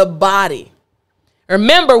of the body?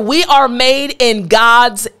 Remember, we are made in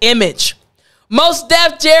God's image. Most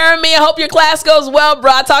Def Jeremy, I hope your class goes well,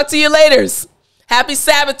 bro. I'll talk to you later. Happy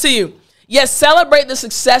Sabbath to you. Yes, celebrate the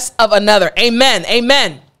success of another. Amen.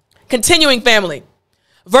 Amen. Continuing, family.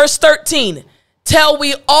 Verse 13. Till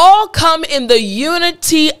we all come in the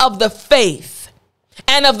unity of the faith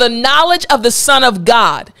and of the knowledge of the Son of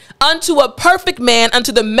God, unto a perfect man,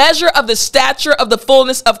 unto the measure of the stature of the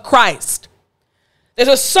fullness of Christ. There's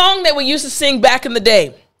a song that we used to sing back in the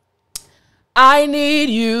day. I need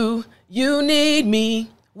you, you need me.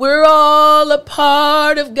 We're all a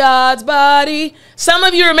part of God's body. Some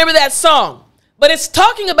of you remember that song, but it's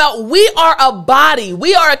talking about we are a body.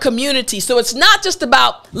 We are a community. So it's not just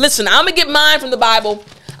about, listen, I'm going to get mine from the Bible.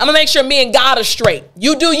 I'm going to make sure me and God are straight.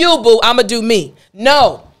 You do you, boo. I'm going to do me.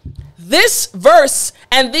 No, this verse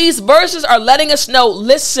and these verses are letting us know,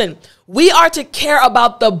 listen, we are to care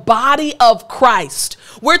about the body of Christ.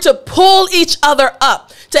 We're to pull each other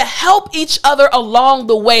up, to help each other along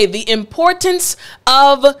the way. The importance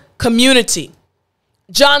of community.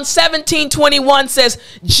 John 17:21 says,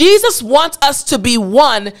 Jesus wants us to be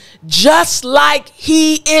one just like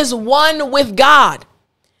he is one with God.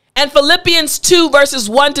 And Philippians 2 verses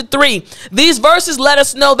 1 to 3. These verses let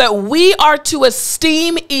us know that we are to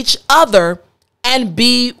esteem each other and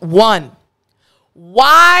be one.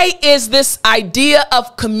 Why is this idea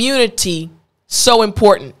of community so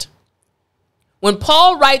important? When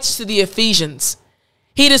Paul writes to the Ephesians,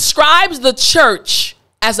 he describes the church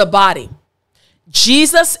as a body.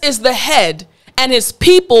 Jesus is the head and his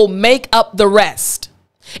people make up the rest.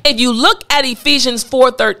 If you look at Ephesians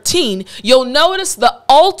 4:13, you'll notice the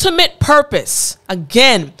ultimate purpose.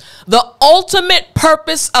 Again, the ultimate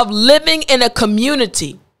purpose of living in a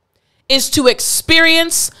community is to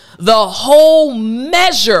experience the whole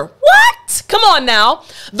measure. What? Come on now.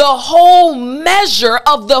 The whole measure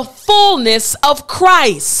of the fullness of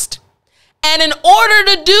Christ. And in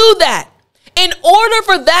order to do that, in order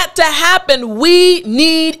for that to happen, we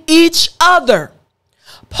need each other.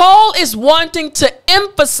 Paul is wanting to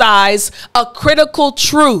emphasize a critical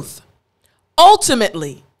truth.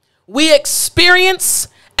 Ultimately, we experience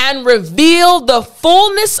and reveal the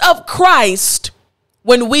fullness of Christ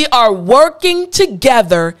when we are working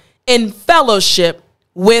together in fellowship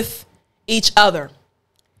with each other.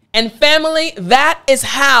 And family, that is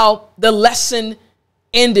how the lesson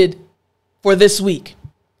ended for this week.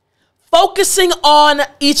 Focusing on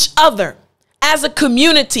each other as a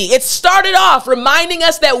community. It started off reminding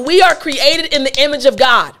us that we are created in the image of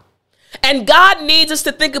God. And God needs us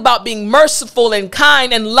to think about being merciful and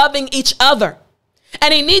kind and loving each other.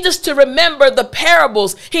 And he needs us to remember the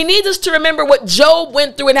parables. He needs us to remember what Job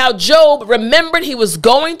went through and how Job remembered he was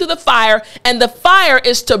going through the fire, and the fire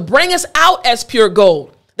is to bring us out as pure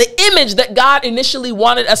gold, the image that God initially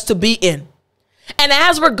wanted us to be in. And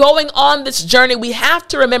as we're going on this journey, we have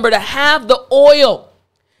to remember to have the oil,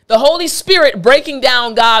 the Holy Spirit breaking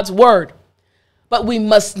down God's word. But we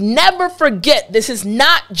must never forget this is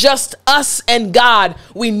not just us and God.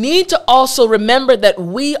 We need to also remember that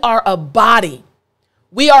we are a body.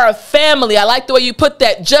 We are a family. I like the way you put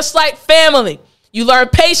that. Just like family, you learn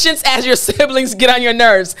patience as your siblings get on your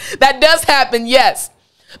nerves. That does happen, yes.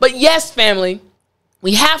 But yes, family,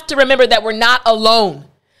 we have to remember that we're not alone.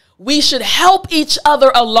 We should help each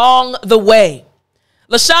other along the way.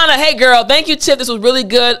 Lashana, hey girl, thank you, Tiff. This was really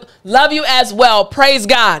good. Love you as well. Praise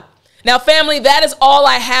God. Now, family, that is all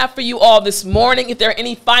I have for you all this morning. If there are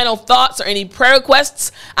any final thoughts or any prayer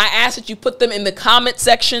requests, I ask that you put them in the comment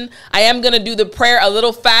section. I am going to do the prayer a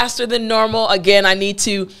little faster than normal. Again, I need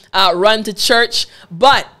to run to church,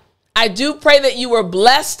 but I do pray that you were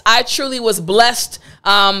blessed. I truly was blessed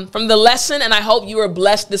from the lesson, and I hope you were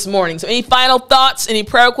blessed this morning. So any final thoughts, any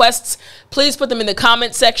prayer requests, please put them in the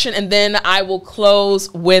comment section, and then I will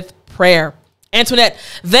close with prayer. Antoinette,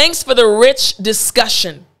 thanks for the rich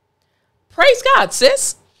discussion. Praise God,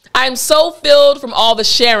 sis. I'm so filled from all the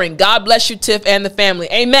sharing. God bless you, Tiff, and the family.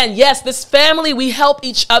 Amen. Yes, this family, we help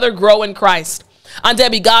each other grow in Christ. Aunt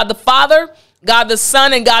Debbie, God the Father, God the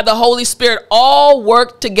Son, and God the Holy Spirit all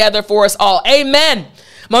work together for us all. Amen.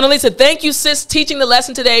 Mona Lisa, thank you, sis, teaching the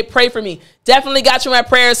lesson today. Pray for me. Definitely got you in my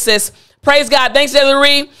prayers, sis. Praise God. Thanks,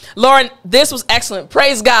 Desiree. Lauren, this was excellent.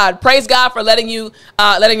 Praise God. Praise God for letting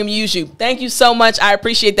him use you. Thank you so much. I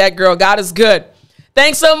appreciate that, girl. God is good.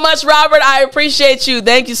 Thanks so much, Robert. I appreciate you.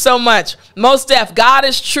 Thank you so much. Most Def, God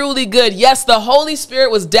is truly good. Yes, the Holy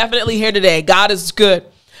Spirit was definitely here today. God is good.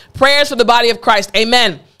 Prayers for the body of Christ.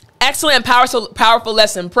 Amen. Excellent and powerful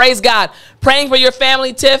lesson. Praise God. Praying for your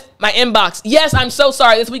family, Tiff. My inbox. Yes, I'm so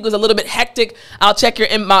sorry. This week was a little bit hectic. I'll check your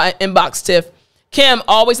inbox, Tiff. Kim,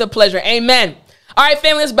 always a pleasure. Amen. All right,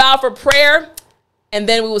 family, let's bow for prayer, and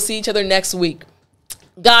then we will see each other next week.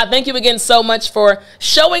 God, thank you again so much for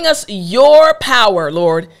showing us your power,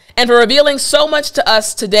 Lord, and for revealing so much to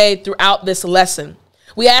us today throughout this lesson.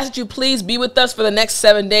 We ask that you please be with us for the next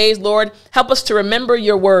 7 days, Lord. Help us to remember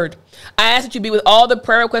your word. I ask that you be with all the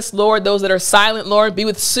prayer requests, Lord, those that are silent, Lord. Be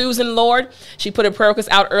with Susan, Lord. She put a prayer request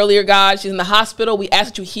out earlier, God. She's in the hospital. We ask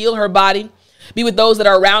that you heal her body. Be with those that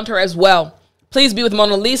are around her as well. Please be with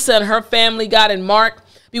Mona Lisa and her family, God, and Mark.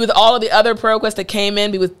 Be with all of the other prayer requests that came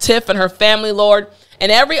in. Be with Tiff and her family, Lord. And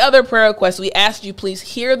every other prayer request, we ask you please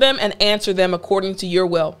hear them and answer them according to your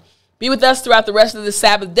will. Be with us throughout the rest of the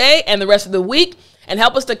Sabbath day and the rest of the week, and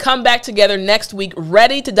help us to come back together next week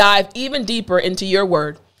ready to dive even deeper into your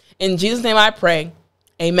word. In Jesus' name I pray.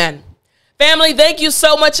 Amen. Family, thank you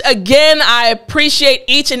so much again. I appreciate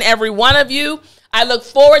each and every one of you. I look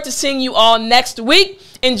forward to seeing you all next week.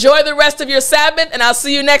 Enjoy the rest of your Sabbath, and I'll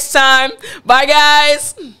see you next time. Bye,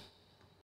 guys.